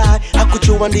kawa baadaye,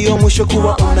 hakujua ndiyo mwisho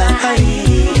kuwa una hai.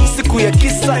 Siku ya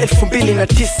kisa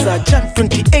 2009, Jan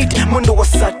 28, mwendo wa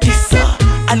saa 9,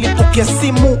 alipokea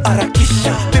simu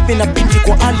arakisha, bibi na binti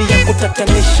kwa hali ya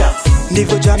kutatanisha.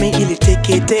 Ndivyo jamii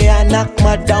iliteketea,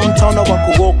 Nakma downtown wa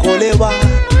kuokolewa.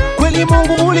 Kweli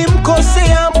Mungu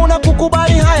ulimkosea, mbona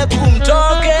kukubali haya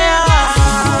kumtokea?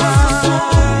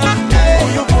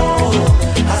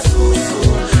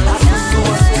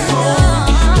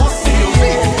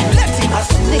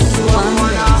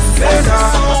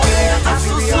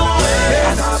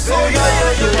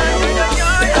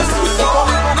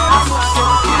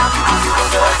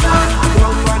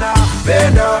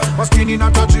 Maskini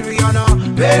na tajiriana,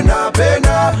 penda,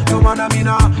 penda, ndo maana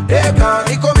mina deka,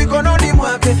 niko mikononi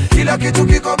mwake, kila kitu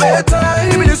kiko beta.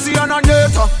 Ibilisi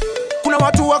ananyeta, kuna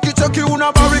watu wakicheki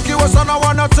unabarikiwa sana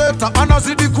wanateta,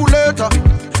 anazidi kuleta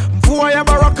mvua ya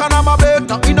baraka na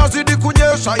mabeta, inazidi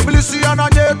kunyesha. Ibilisi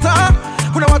ananyeta,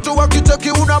 kuna watu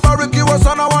wakicheki unabarikiwa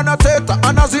sana wanateta,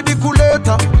 anazidi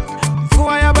kuleta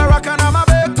mvua ya baraka na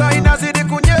mabeta, inazidi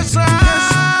kunyesha.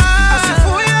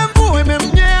 Asifuye mvua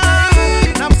imemnyea,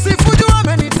 na msifu juu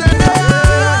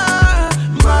amenitendea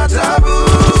maajabu,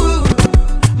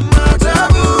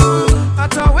 maajabu.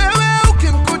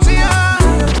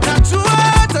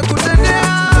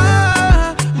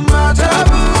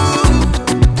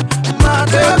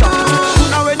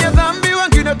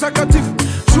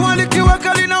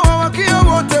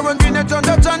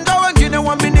 wengine chanda, wengine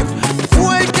waaminifu.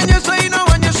 Mvua ikinyesha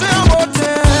inawanyeshea wote,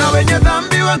 na wenye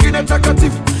dhambi wengine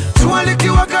takatifu. Jua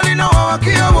likiwa kali na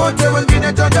wawakia wote,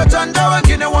 wengine chanda,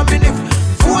 wengine waaminifu.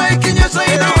 Mvua ikinyesha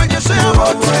inawanyeshea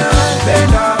wote.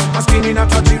 Penda maskini na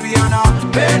tajiriana,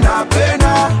 penda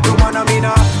ndio maana mimi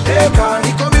naeka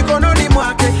niko mikononi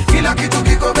mwake, kila kitu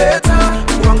kiko beta.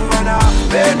 Wangu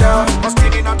anapenda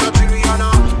maskini na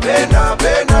tajiriana, penda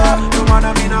ndio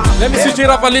maana mimi naeka. Let me switch it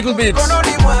up a little bit.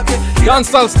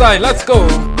 Dancehall style, let's go.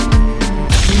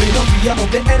 Me no fear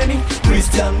of the enemy.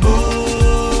 Christian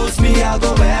boots me I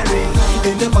go wearing.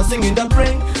 In the fasting in the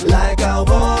praying like a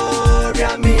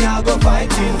warrior. Me I go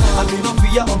fighting. I me no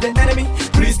fear of the enemy.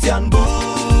 Christian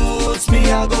boots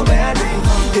me I go wearing.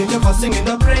 In the fasting in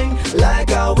the praying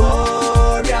like a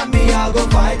warrior. Me I go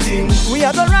fighting. We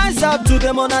are gonna rise up to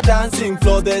them on a dancing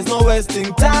floor. There's no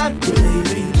wasting time.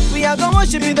 We are gonna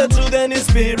worship in the truth and in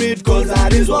spirit, cause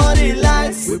that is what he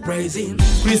likes. We praising.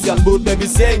 Christian boot baby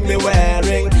saying me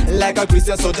wearing. Like a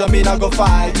Christian soldier me not go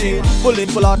fighting.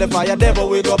 Pull out the fire, devil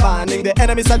we go burning. The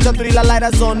enemy such a thriller light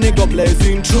as sun, go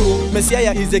blazing true.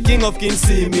 Messiah is the king of kings,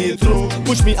 see me through.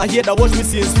 Push me ahead, I watch me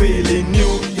since feeling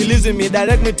new. He lives in me,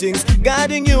 direct me things,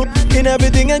 guiding you in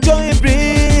everything and joy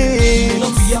brings.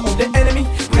 No fear of the enemy.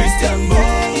 Christian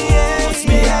boots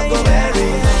me I go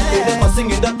wearing. In the fasting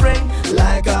in the praying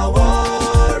like a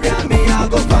warrior, me I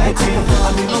go fighting.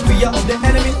 I mean no fear of the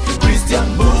enemy.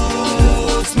 Christian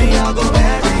boots me I go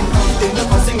wearing. In the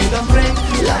fasting in the praying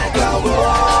like a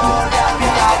warrior, me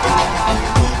I go.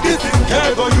 This is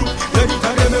care for you. Let me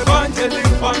tell them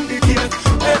evangelism from the kids.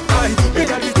 I in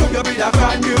the studio be a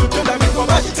brand new to the big every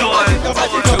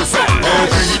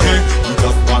day you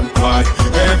just want cry.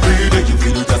 Every day you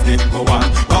feel you just can't go on.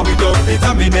 But without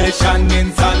determination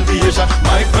in salvation,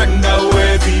 my friend,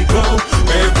 where we go.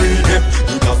 Every day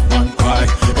you just want cry.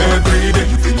 Every day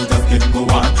you feel you just can't go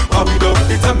on. But without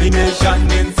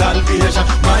determination in salvation,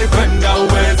 my friend,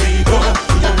 where we go.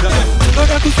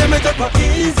 Toka kuseme toka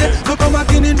easy, toka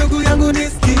makini ndugu yangu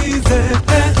nisikize.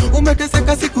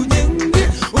 Umeteseka siku nyingi,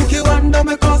 ukiwanda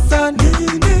umekosa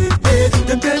nini?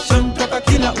 Temptation toka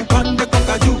kila upande,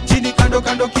 toka juu chini kando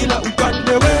kila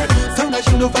upande we. Sana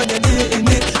shindo fanya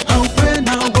nini? Au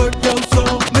pena word ya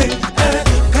usome.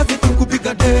 Kazi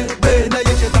tukupiga debe, na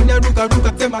ye shetani aruka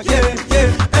sema yeah.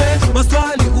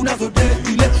 Maswali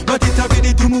unazodele,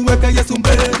 majitabidi tumuweka Yesu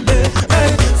mbele.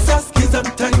 Saskiza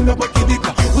mtime na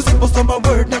wakidika, usiposoma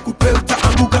word na kupea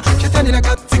utaanguka. Shetani na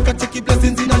katika chiki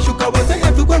blessings inashuka. Wasa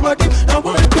everywhere wadi, na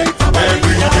word great.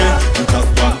 Every day you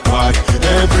just want cry.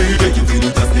 Every day you feel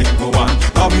you just can't go on.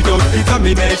 But without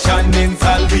determination in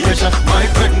salvation, my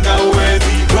friend, where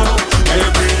we go.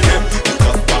 Every day you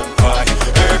just want cry.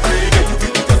 Every day you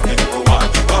feel you just can't go on.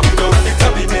 But without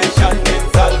determination in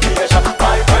salvation,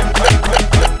 my friend.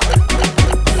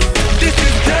 This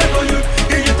is devil you.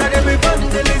 You tell them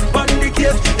evangelist on the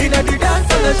case. In a the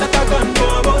dance and a shaka gun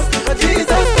for us. Jesus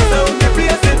is down the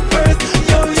place in first.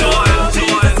 Yo,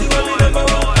 Jesus, you are the number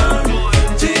one.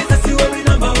 Jesus, you are the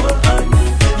number one.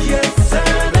 Yes, sir,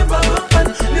 number one.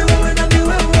 The woman and the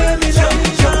way me shine.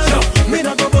 Me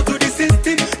not go to the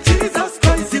system. Jesus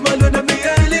Christ, him alone and me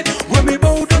island. When me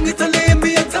bow down, it's a lay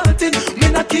me exalting. Me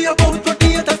not care about what the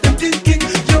haters them thinking.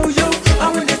 Yo, I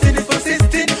when they say this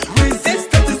persisting.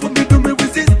 Resistance is what me do, me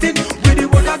resisting. With the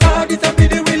word of God, it's a be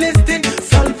the realistic.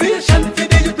 Salvation for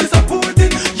the youth be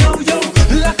supporting. Yo,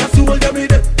 like a soldier me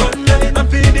the one line. I'm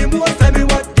feeling most time me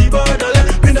what the borderline.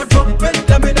 Me not drop pen,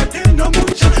 me not take no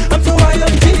much. I'm so high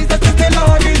on Jesus, is the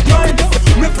Lord is mine.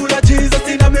 Me full of Jesus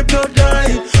in me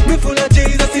bloodline. Me full of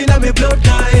Jesus in me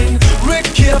bloodline. Read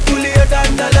carefully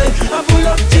than the line. I'm full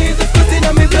of Jesus, cause in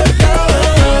me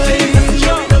bloodline. Jesus, you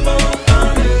are number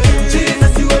one.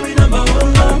 Jesus, you are number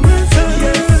one.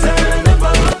 Yes, sir,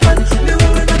 number one. The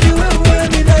woman and the way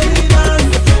me die.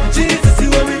 Jesus, you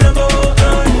are number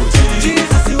one.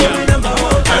 Jesus, you are number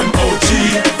one. M.O.G.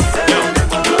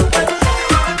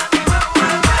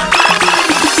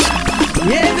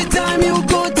 Every time you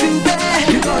go to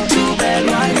bed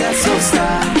while you're so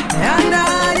sad. And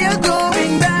now you're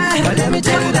going back. But let me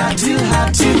tell you that you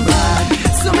have to bad.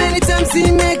 So many times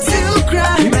he makes you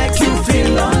cry. He makes you feel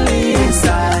lonely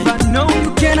inside. But no,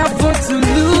 you can't afford to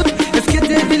lose. Let's get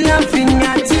every laughing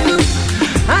at you.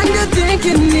 And you're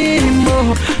thinking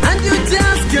anymore. And you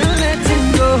just can't let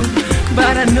him go.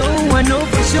 But I know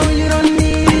for sure you don't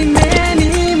need him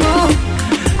anymore.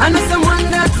 I know someone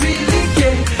that really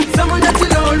cares. Someone that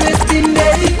will always be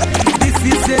there. This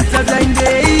is just a blind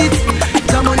date.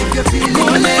 Come on if you're feeling go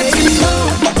let him go.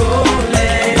 Go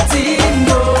let him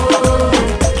go.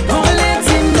 Go let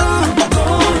him go. Go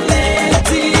let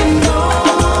him go.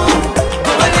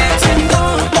 Go let him go.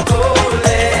 Go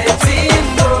let him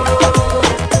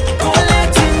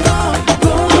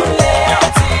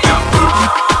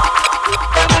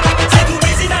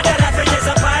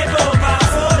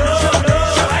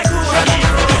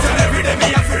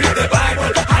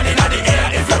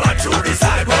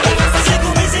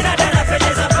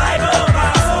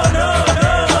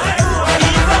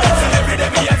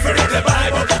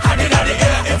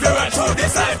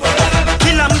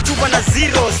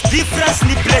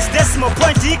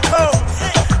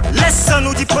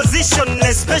Key position,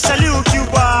 especially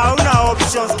ukiwa una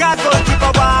options. Kako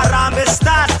kipa Harambee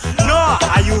Stars. No,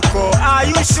 are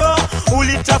you sure?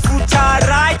 Ulitafuta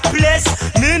right place.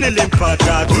 Mimi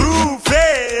nilimpata through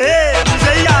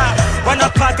yeah.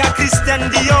 Wanapaka Christian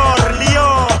Dior,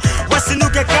 Leo.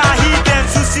 Wasinuke kahiden,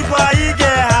 susiwaige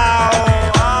hao.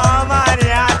 Amani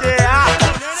hade ha.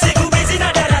 Siku bizi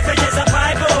na dara fejeza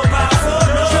Bible.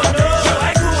 Bafolo, yo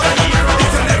haikuwa hivyo.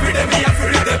 It's an everyday me have to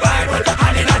read the Bible.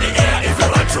 And in the air if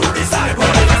you want to disciple.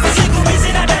 Siku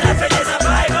bizi na dara fejeza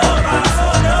Bible.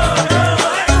 Bafolo, yo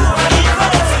haikuwa hivyo.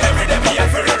 It's an everyday me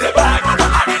have to read the Bible.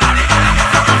 And in the air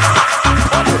if you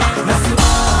want to disciple.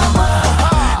 Nasimama,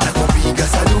 nakupiga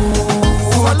saluti.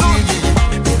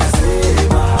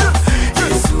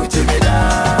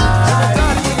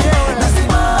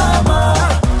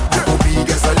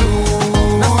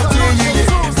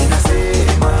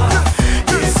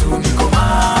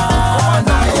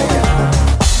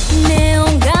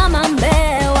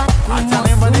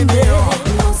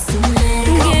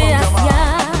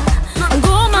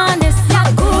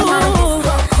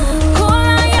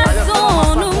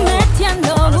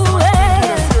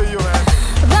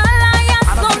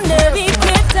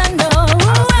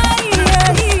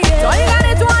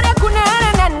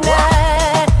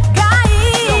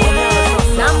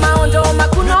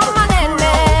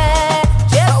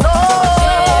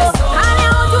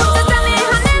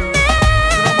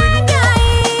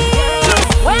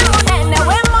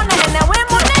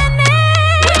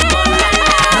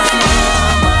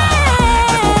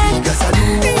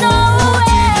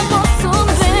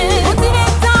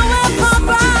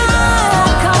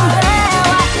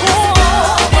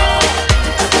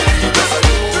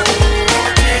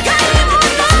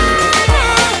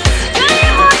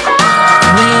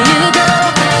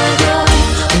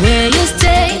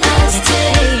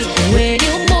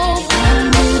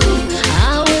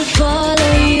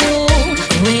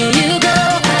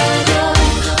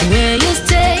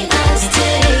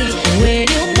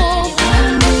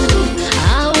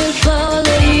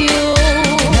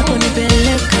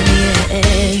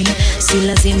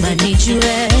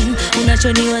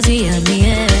 Unachoniwazia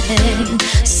mie,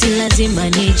 si lazima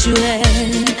nijue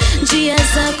njia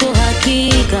zako,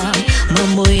 hakika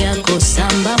mambo yako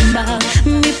sambamba,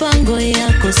 mipango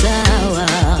yako sawa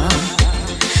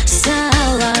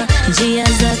sawa, njia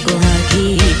zako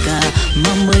hakika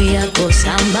mambo yako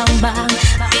sambamba,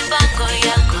 mipango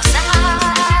yako sawa.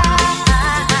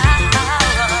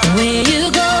 Where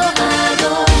you go, I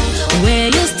go. Where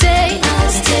you stay, I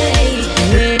stay.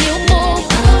 Where you move,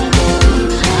 I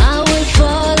move. I will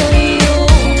follow you.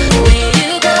 Where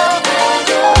you go, I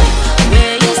go.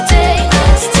 Where you stay,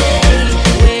 I stay.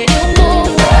 Where you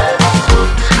move,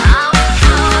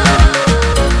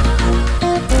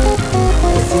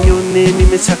 Usione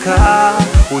nimechaka,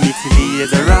 unitilie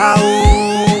dharau.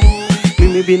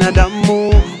 Mimi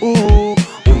binadamu,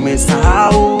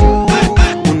 umesahau.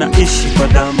 Unaishi kwa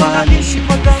dhamani,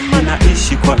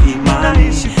 unaishi kwa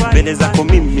imani. Mbele zako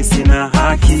mimi sina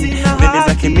haki, mbele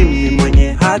zake mimi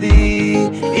mwenye hadhi.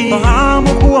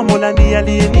 Fahamu kuwa Mola ndiye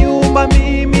aliyeniumba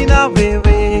mimi na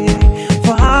wewe.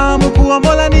 Fahamu kuwa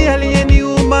Mola ndiye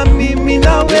aliyeniumba mimi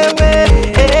na wewe.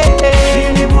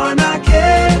 Mimi mwanake,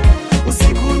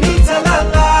 usiku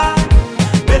nitalala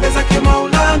mbele zake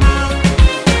Maulana,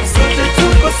 sote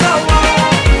tuko sawa.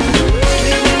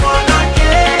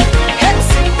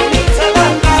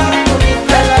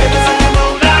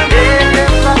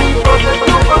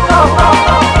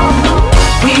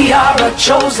 We are a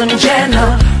chosen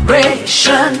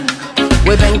generation.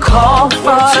 We've been called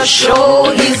for to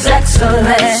show His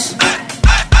excellence.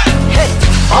 Hey,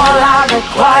 all I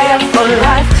require for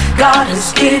life, God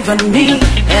has given me,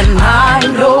 and I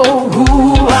know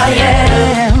who I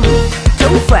am.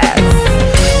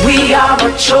 Tophaz. We are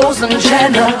a chosen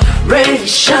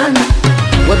generation.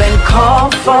 We've been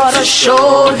called for to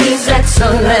show His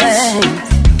excellence.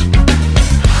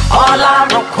 All I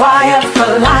require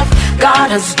for life, God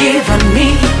has given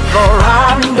me, for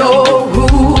I know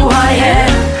who I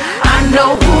am. I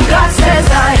know who God says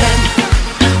I am,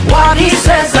 what He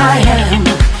says I am,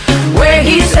 where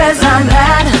He says I'm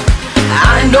at.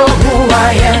 I know who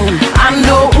I am. I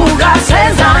know who God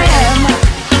says I am,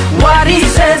 what He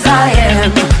says I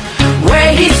am,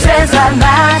 where He says I'm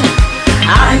at.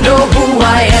 I know who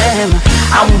I am.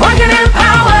 I'm working in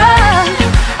power,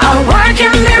 I work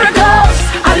in miracles,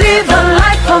 I live a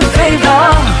life of favor,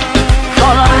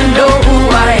 for I know who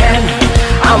I am.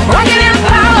 I'm working in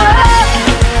power,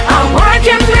 I work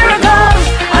in miracles,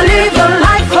 I live a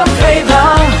life of favor,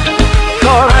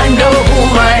 for I know who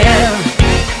I am.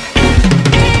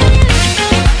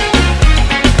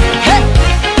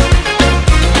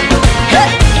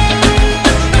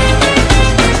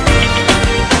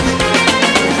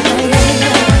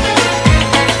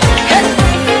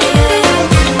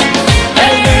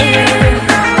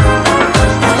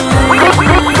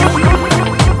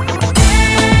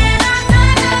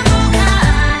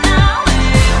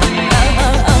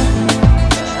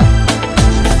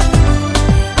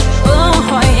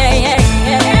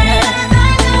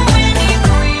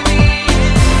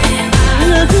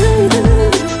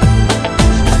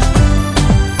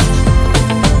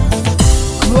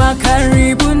 kuwa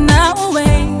karibu nawe,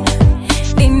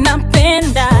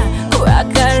 ninapenda kuwa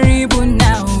karibu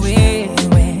nawe,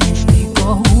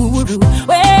 niko huru,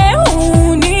 wewe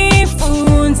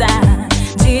unifunza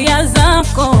njia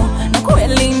zako na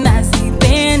kweli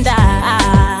nazipenda,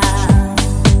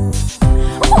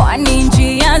 kwani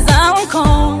njia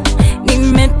zako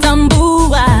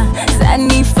nimetambua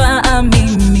zanifaa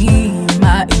mimi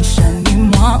maishani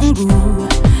mwangu.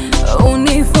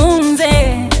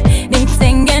 Unifunze,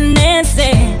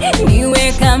 nitengeneze,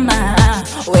 niwe kama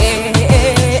wewe.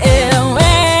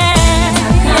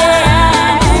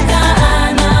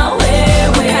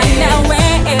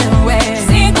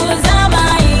 Siku za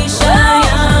maisha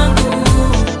yangu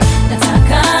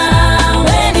nataka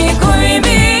wewe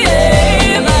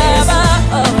nikuimbie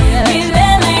Baba,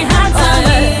 milele hata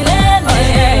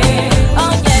milele.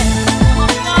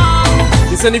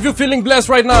 Listen, if you're feeling blessed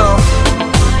right now,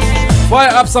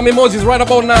 fire up some emojis right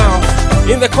about now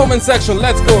in the comment section.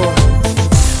 Let's go.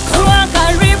 Kuwa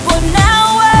karibu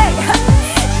nawe,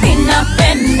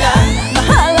 ninapenda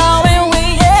mahala wewe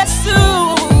Yesu,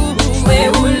 wewe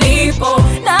ulipo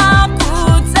na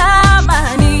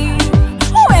kutamani,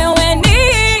 wewe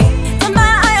ni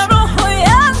tamaa ya roho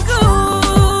yangu,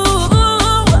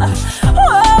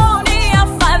 wewe ni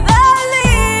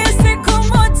afadhali siku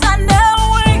moja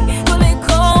nawe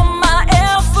kuliko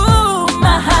maelfu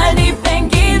mahali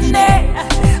pengine.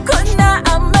 Kuna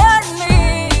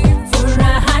amani,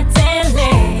 furaha tele,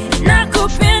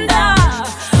 nakupenda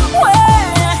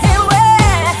wewe.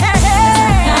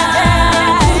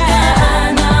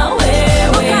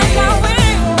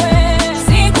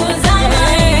 Siku za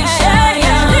maisha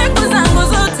yangu, siku zangu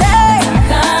zote,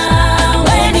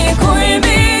 wewe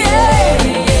nikuimbie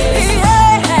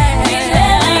milele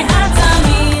hata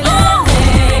milele.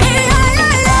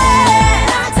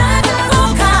 Nataka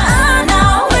kukaa na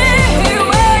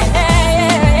wewe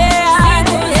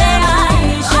siku za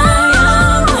maisha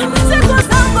yangu, siku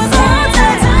zangu zote,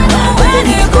 wewe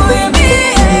nikuimbie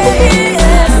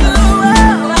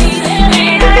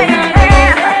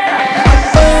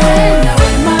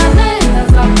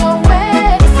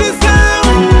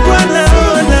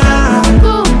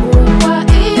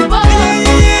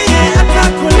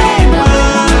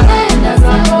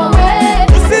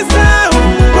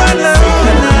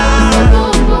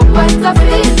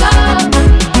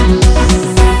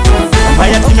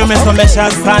Mayatima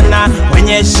umesomesha sana,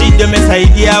 wenye shida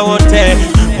umesaidia wote,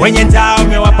 wenye njaa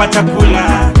umewapa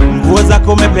chakula, nguo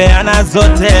zako umepeana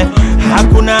zote,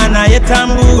 hakuna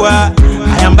anayetambua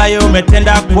haya ambayo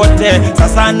umetenda kwote.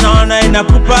 Sasa naona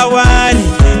inakupa wali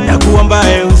na kuomba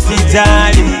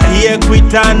usijali, iye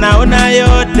kuita naona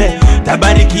yote,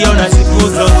 tabarikiwa na siku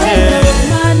zote.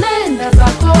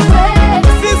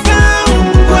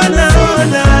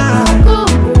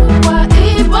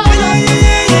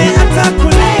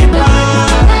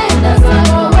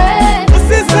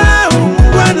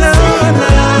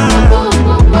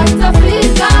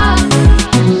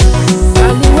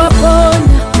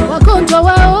 Aliwaponya wagonjwa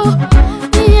wao,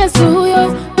 ni Yesu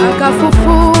huyo,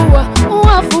 akafufua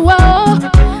wafu wao,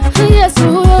 ni Yesu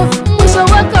huyo, mwisho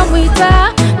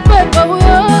wakamwita pepo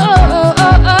huyo,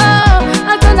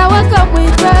 akana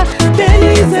wakamwita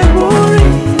Beelzebuli.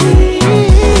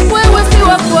 Wewe si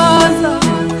wa kwanza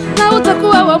na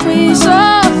utakuwa wa mwisho.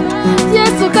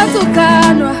 Yesu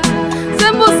katukanwa,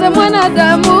 sembuse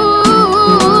mwanadamu.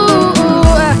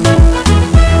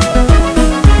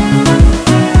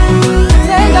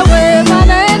 Tenda wema,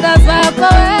 naenda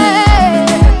zako we,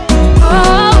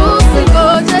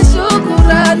 usingoje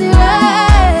shukurani we.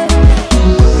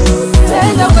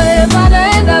 Tenda wema,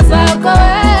 naenda zako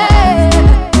we,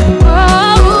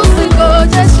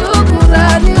 usingoje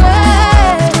shukurani we.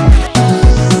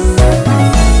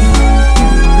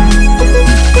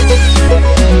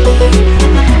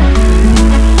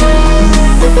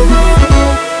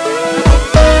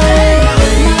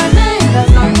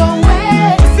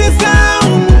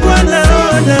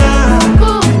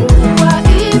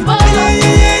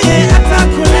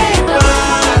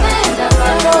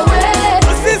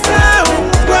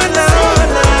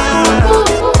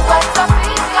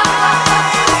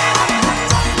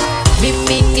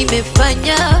 Mimi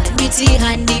nimefanya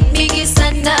mitihani mingi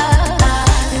sana,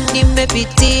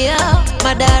 nimepitia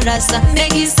madarasa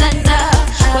mengi sana,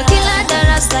 kwa kila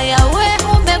darasa yawe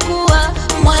umekuwa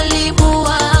mwalimu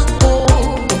wangu.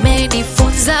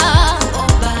 Umenifunza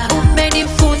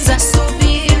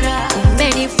subira,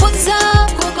 umenifunza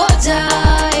kungoja,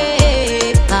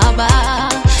 Baba,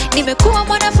 nimekuwa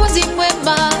mwanafunzi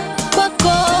mwema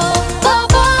kwako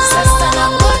Baba. Sasa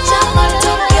nangoja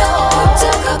matokeo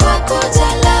kutoka kwako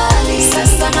Jalali,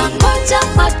 sasa nangoja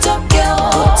matokeo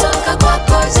kutoka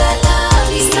kwako Jalali.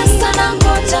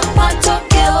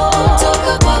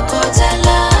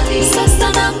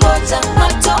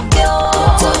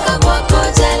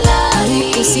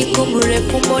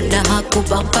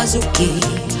 pambazuki.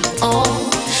 Oh,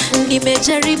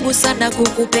 nimejaribu sana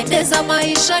kukupendeza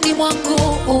maishani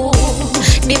mwangu.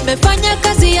 Nimefanya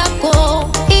kazi yako,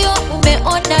 hiyo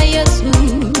umeona Yesu.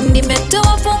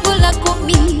 Nimetoa fungu la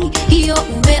 10, hiyo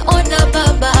umeona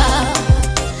Baba.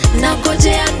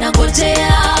 Nangojea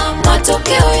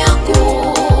matokeo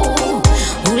yangu.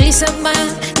 Ulisema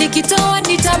nikitoa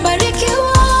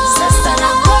nitabarikiwa. Sasa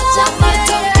nangoja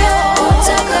matokeo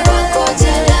kutoka kwako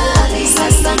Jalali.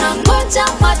 Sasa nangoja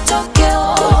matokeo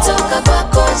kutoka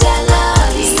kwako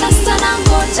Jalali. Sasa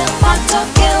nangoja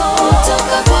matokeo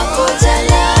kutoka kwako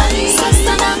Jalali.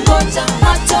 Sasa nangoja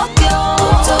matokeo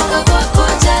kutoka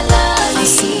kwako Jalali.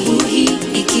 Asubuhi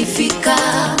ikifika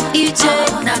ije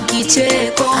na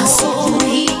kicheko.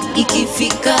 Asubuhi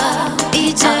ikifika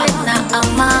ije na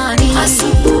amani.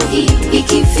 Asubuhi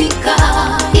ikifika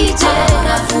ije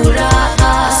na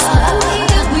furaha. Asubuhi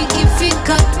yangu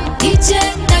ikifika ije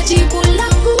na jibu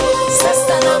langu.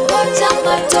 Sasa nangoja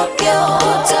matokeo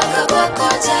kutoka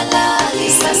kwako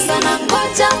Jalali. Sasa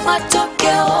nangoja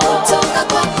matokeo kutoka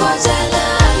kwako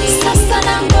Jalali. Sasa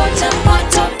nangoja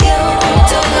matokeo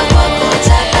kutoka kwako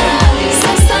Jalali.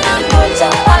 Sasa nangoja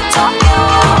matokeo.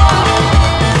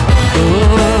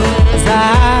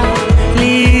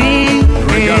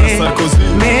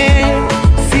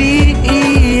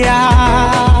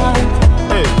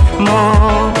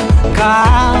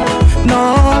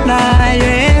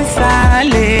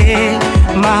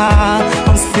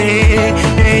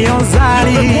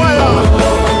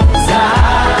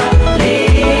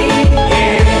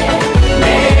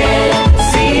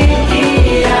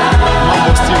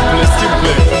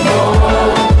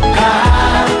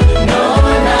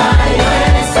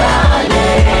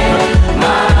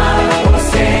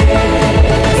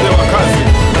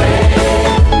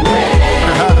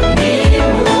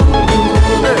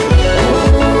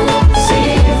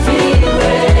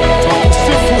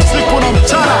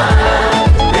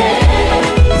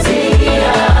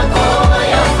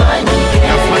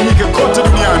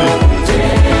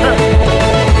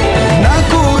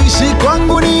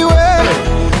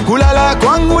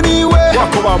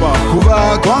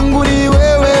 Kuvaa kwangu ni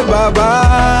wewe Baba,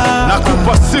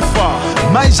 nakupa sifa.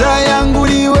 Maisha yangu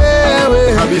ni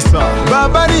wewe kabisa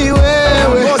Baba, ni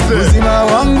wewe. Uzima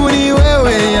wangu ni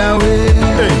wewe Yahweh.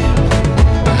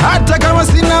 Hata kama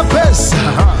sina pesa,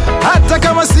 hata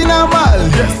kama sina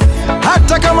mali,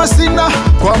 hata kama sina,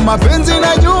 kwa mapenzi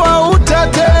najua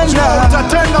utatenda.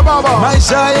 Utatenda Baba.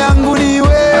 Maisha yangu ni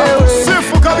wewe,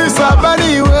 sifu kabisa Baba,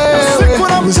 ni wewe. Siku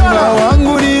na mchana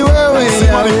wangu ni wewe.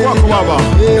 Simani kwako Baba.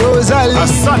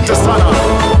 Asante sana.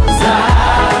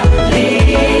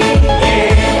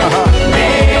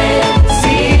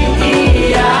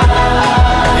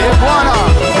 Bwana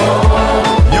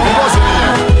niongoze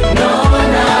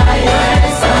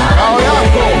kao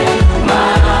yako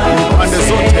pande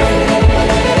zote.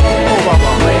 Baba,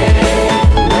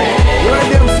 wewe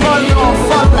ndiye mfalme wa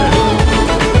wafalme,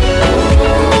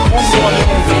 Mungu wa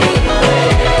miungu.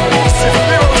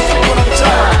 Sifiwe usiku na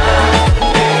mchana.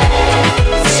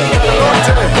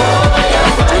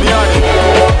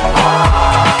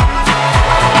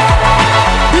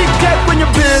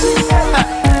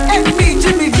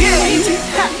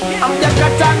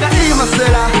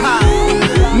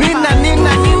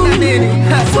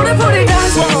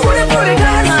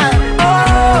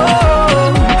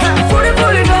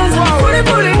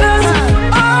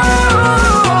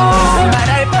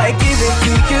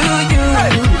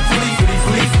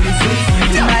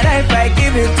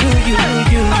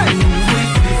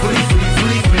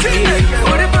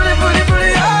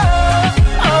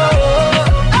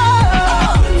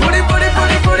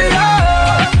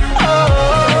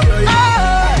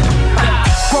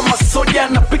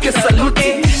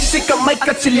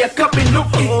 Chilia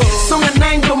kabinuki songa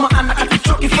naye ndo maana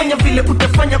atuchoki. Fanya vile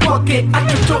utafanya kwake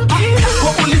atutoki.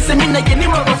 Waulize mina yeni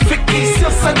marafiki,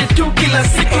 sio Sunday tu kila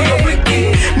siku ya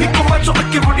wiki. Niko macho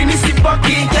akirudi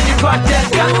nisibaki, yani baada ya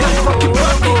ganga kwa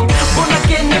kibaki. Bona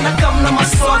Kenya na kamna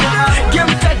maswala,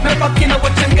 game tight na baki na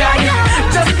wachanganya.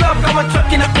 Just love kama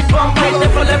truck na kubamba,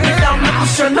 never let me down na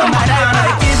kushona madana.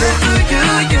 I give it to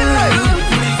you.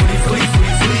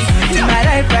 My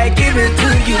life I give it to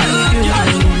you.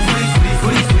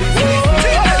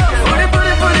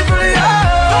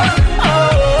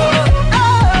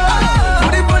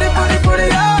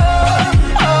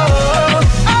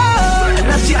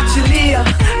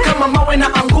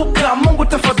 Mungu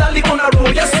tafadhali, ona roho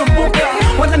ya sumbuka.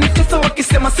 Wananitesa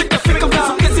wakisema sitafika,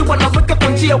 vizungezi wanaweka kwa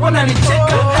njia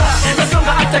wananicheka.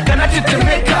 Nasonga hata kana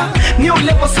tetemeka, nio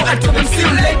level, so I told them see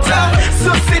you later.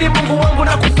 So siri Mungu wangu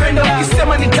na kupenda,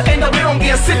 ukisema nitaenda wewe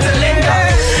ongea sitalenda.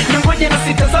 Nangoja na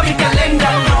sitazami kalenda,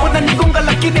 wananigonga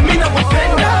lakini mimi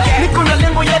nawapenda. Niko na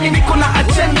lengo yani niko na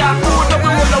agenda, kutoka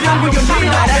Mola wangu ndio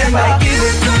ninapenda. Give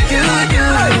it to you,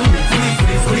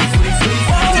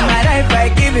 my life I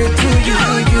give it to you.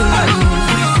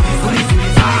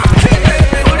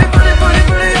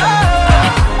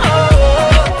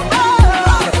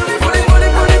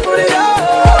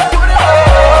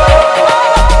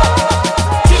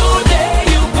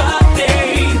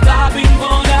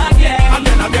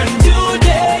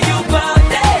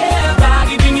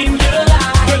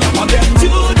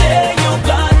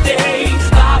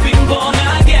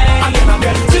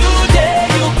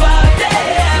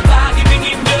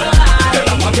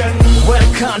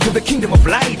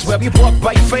 Where we walk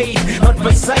by faith, not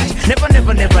by sight. Never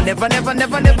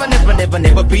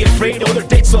be afraid of the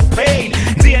dates of pain.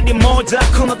 D&D moja,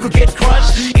 kuna could get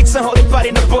crushed. It's a holy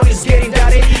party, the body's getting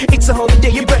dirty. It's a holy day,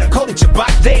 you better call it your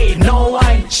birthday. No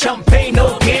wine, champagne,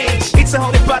 no gauge. It's a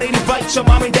holy party, invite your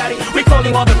mom and daddy. We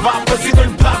calling all the rappers,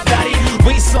 even Pop Daddy.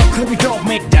 We so cool, we don't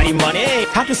make daddy money.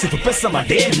 How to see the best of my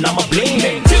day, now I'm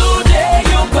blaming. Today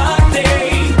your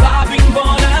birthday, I've been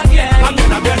born again. I'm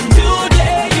gonna get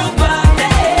today your birthday.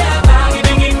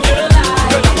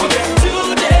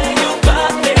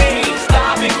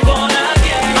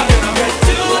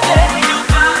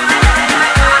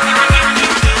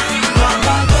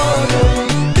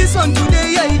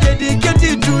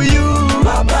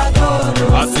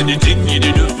 The thing you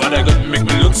do for the good make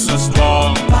me look so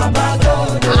strong. Papa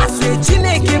God, I say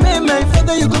Chineke me my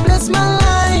father, you go bless my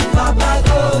life. Papa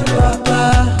God,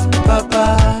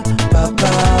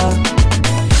 Papa.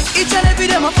 Each and every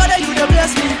day my father you dey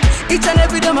bless me. Each and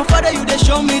every day my father you dey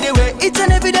show me the way. Each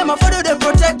and every day my father they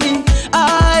protect me.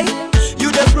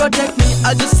 You dey protect me.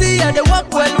 I just see I dey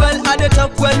walk well, I dey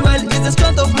talk well. It's the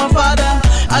strength of my father.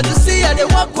 I just see I dey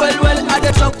walk well, I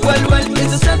dey talk well.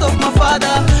 It's the strength of my father.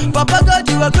 Papa God,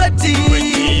 you are great.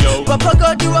 Papa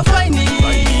God, you are fine.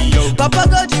 Papa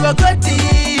God, you are great.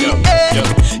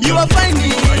 You are fine.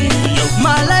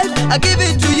 My life, I give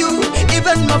it to you.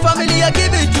 Even my family, I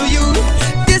give it to you.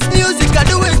 This music, I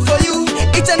do it for you.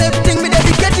 Each and everything, me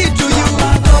dedicate it to you.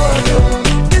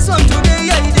 This one today,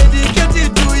 I dedicate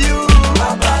it to you.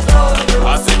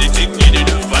 I see the thing you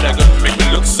do for the good make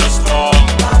me look so strong.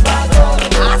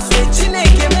 I say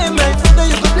Chineke me my father,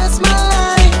 you go bless my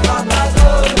life.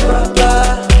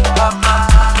 Papa.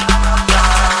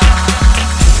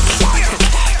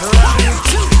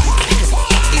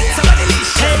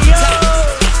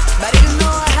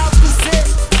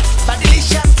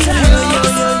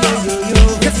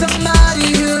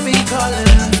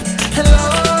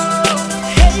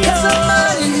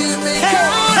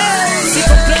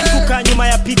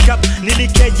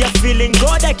 Nilikeja feeling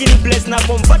God akini bless na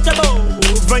comfortable.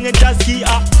 Venye jazz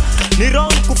up ni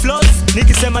wrong kufloss.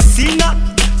 Nikisema sina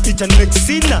it and make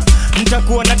sina.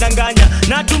 Nitakuwa nadanganya.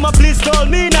 Natuma please call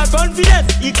me na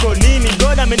confidence. Iko nini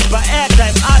God amenipa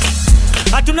airtime at.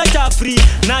 Hatuna cha free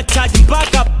na charge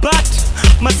mpaka bat.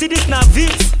 Mercedes na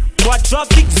Vitz kwa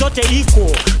traffic zote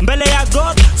iko. Mbele ya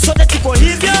God sote tuko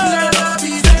hivyo.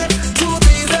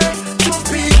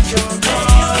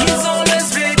 He's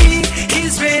always ready,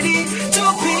 he's ready to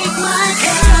pick my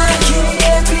card.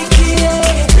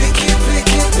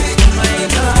 Pick my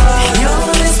card. He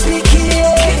always pick it,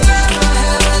 he never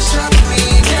ever shut me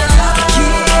down.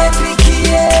 Pick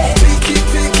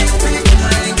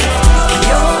my card. He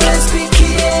always pick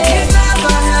it, he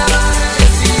never ever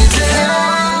hesitate.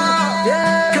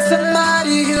 Cause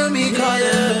somebody hear me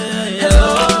calling,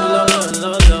 hello.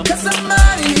 Cause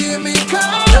somebody hear me calling.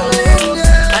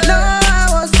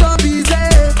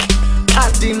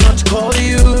 Call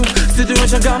you,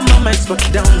 situation got my mind spot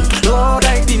down. Lord,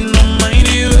 I did not mind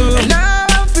you. And now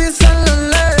I feel so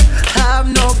lonely, have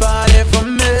nobody for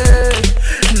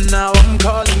me. Now I'm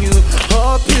calling you,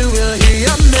 hope you will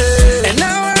hear me. And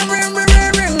now I ring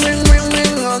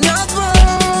on your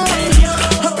phone,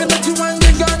 hoping that you one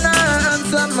day gonna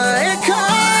answer my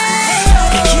call.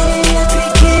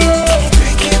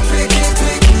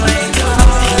 Pick my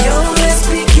call. You always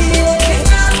pick it,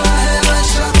 never ever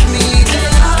shut me down.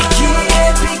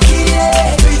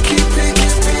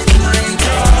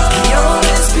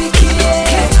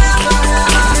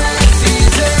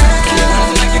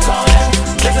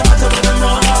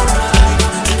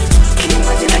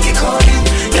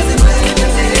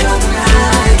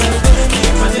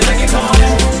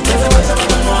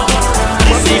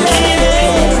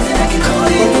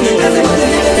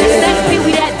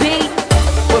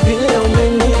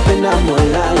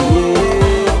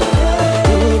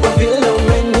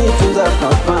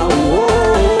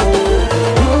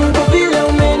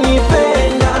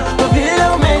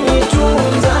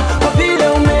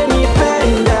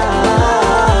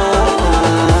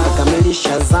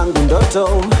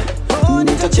 moto,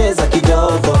 nitacheza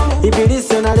kidogo.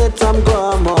 Ibilisi analeta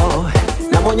mgomo,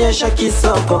 namonyesha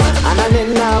kisoko.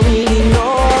 Ananena wili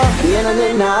no,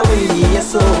 ananena wili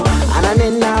yeso.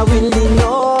 Ananena wili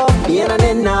no,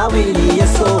 ananena wili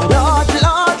yeso. Lord,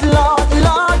 Lord, Lord,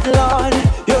 Lord, Lord,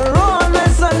 you're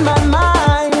always on my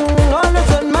mind,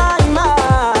 always on my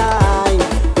mind.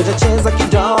 Nitacheza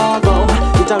kidogo,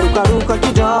 nitarukaruka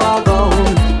kidogo,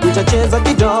 nitacheza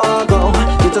kidogo,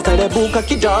 nitaserebuka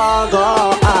kidogo.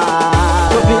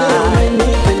 Kwa vile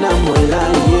umenipenda Mola,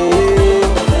 yeah.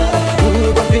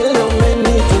 Kwa vile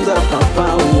umenitunza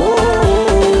papa, oh.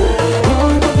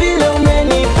 Kwa vile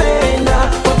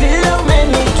umenipenda, kwa vile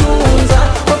umenitunza,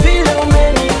 kwa vile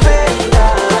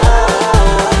umenipenda.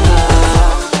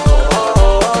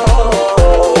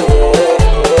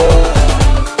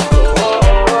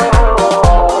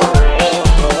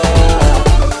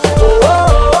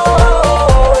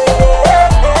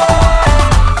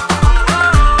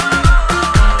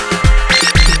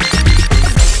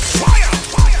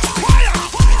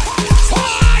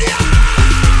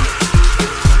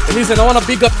 Listen, I want to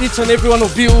big up each and every one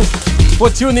of you for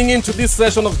tuning in to this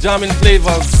session of Jammin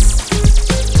Flavours.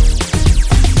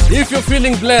 If you're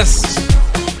feeling blessed,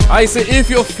 I say if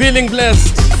you're feeling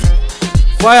blessed,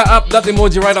 fire up that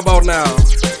emoji right about now.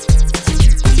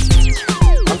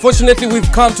 Unfortunately,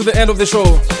 we've come to the end of the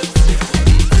show.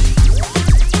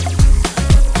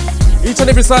 Each and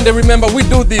every Sunday, remember, we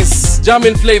do this,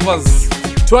 Jammin Flavours,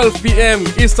 12 p.m.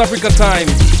 East Africa time.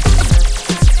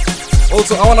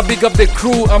 Also, I want to big up the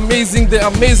crew, the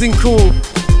amazing crew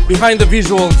behind the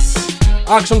visuals,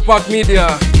 Action Park Media,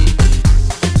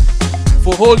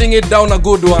 for holding it down a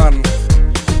good one.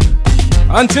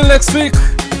 Until next week,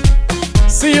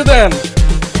 see you then.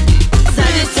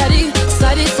 Study, study,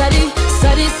 study, study,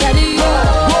 study, study.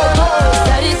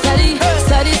 Study, study,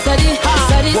 study, study,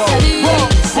 study, study.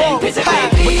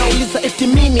 Wanauliza eti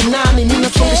mimi nani,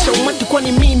 ninasongesha umati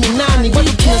kwani mimi nani?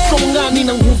 Bado tunasonga,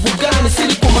 nina nguvu gani?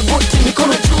 Siri kwa magoti,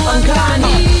 mikono juu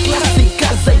angani.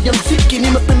 Klasika zaidi ya mziki,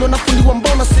 nimependwa na fundi wa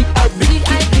mbona si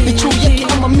arbiki. Ni juu yake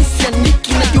ama misi ya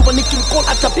niki, najua nikimcall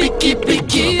hata piki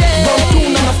piki.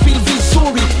 Bautuna na feel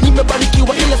vizuri,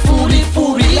 nimebarikiwa ile furi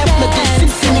furi. Left na day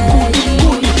sisi ni goody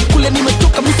goody, kule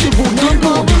nimetoka misi rudi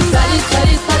rudi. Study,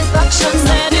 study, satisfaction,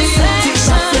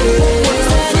 satisfaction.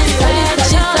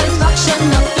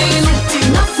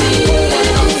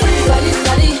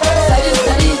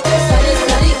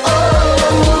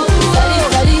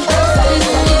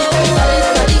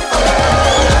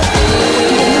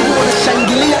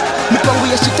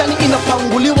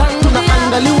 Inapanguliwa,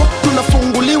 tunaangaliwa,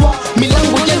 tunafunguliwa,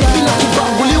 milango yetu bila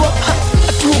kubanguliwa.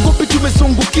 Hatuogopi,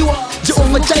 tumezungukiwa.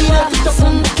 Jehova Jireh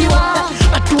tutafungukiwa.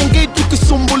 Hatuongei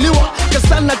tukisumbuliwa,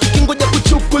 kasana tukingoja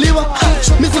kuchukuliwa.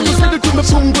 Mizigo zetu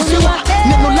tumepunguziwa,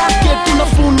 neno lake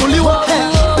tunafunuliwa.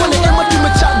 Kwa neema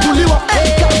tumechaguliwa,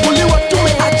 kaguliwa,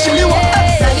 tumeachiliwa.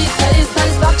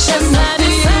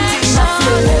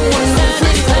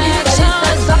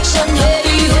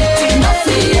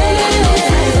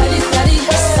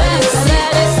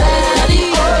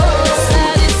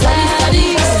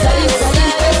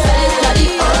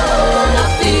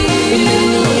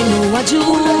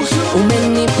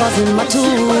 Umenipa tu,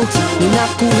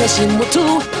 ninakuheshimu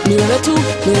tu, ni wewe tu,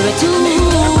 ni wewe tu.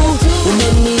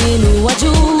 Umeniinua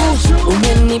juu,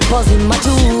 umenipa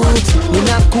tu,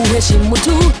 ninakuheshimu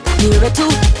tu, ni wewe tu.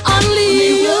 Only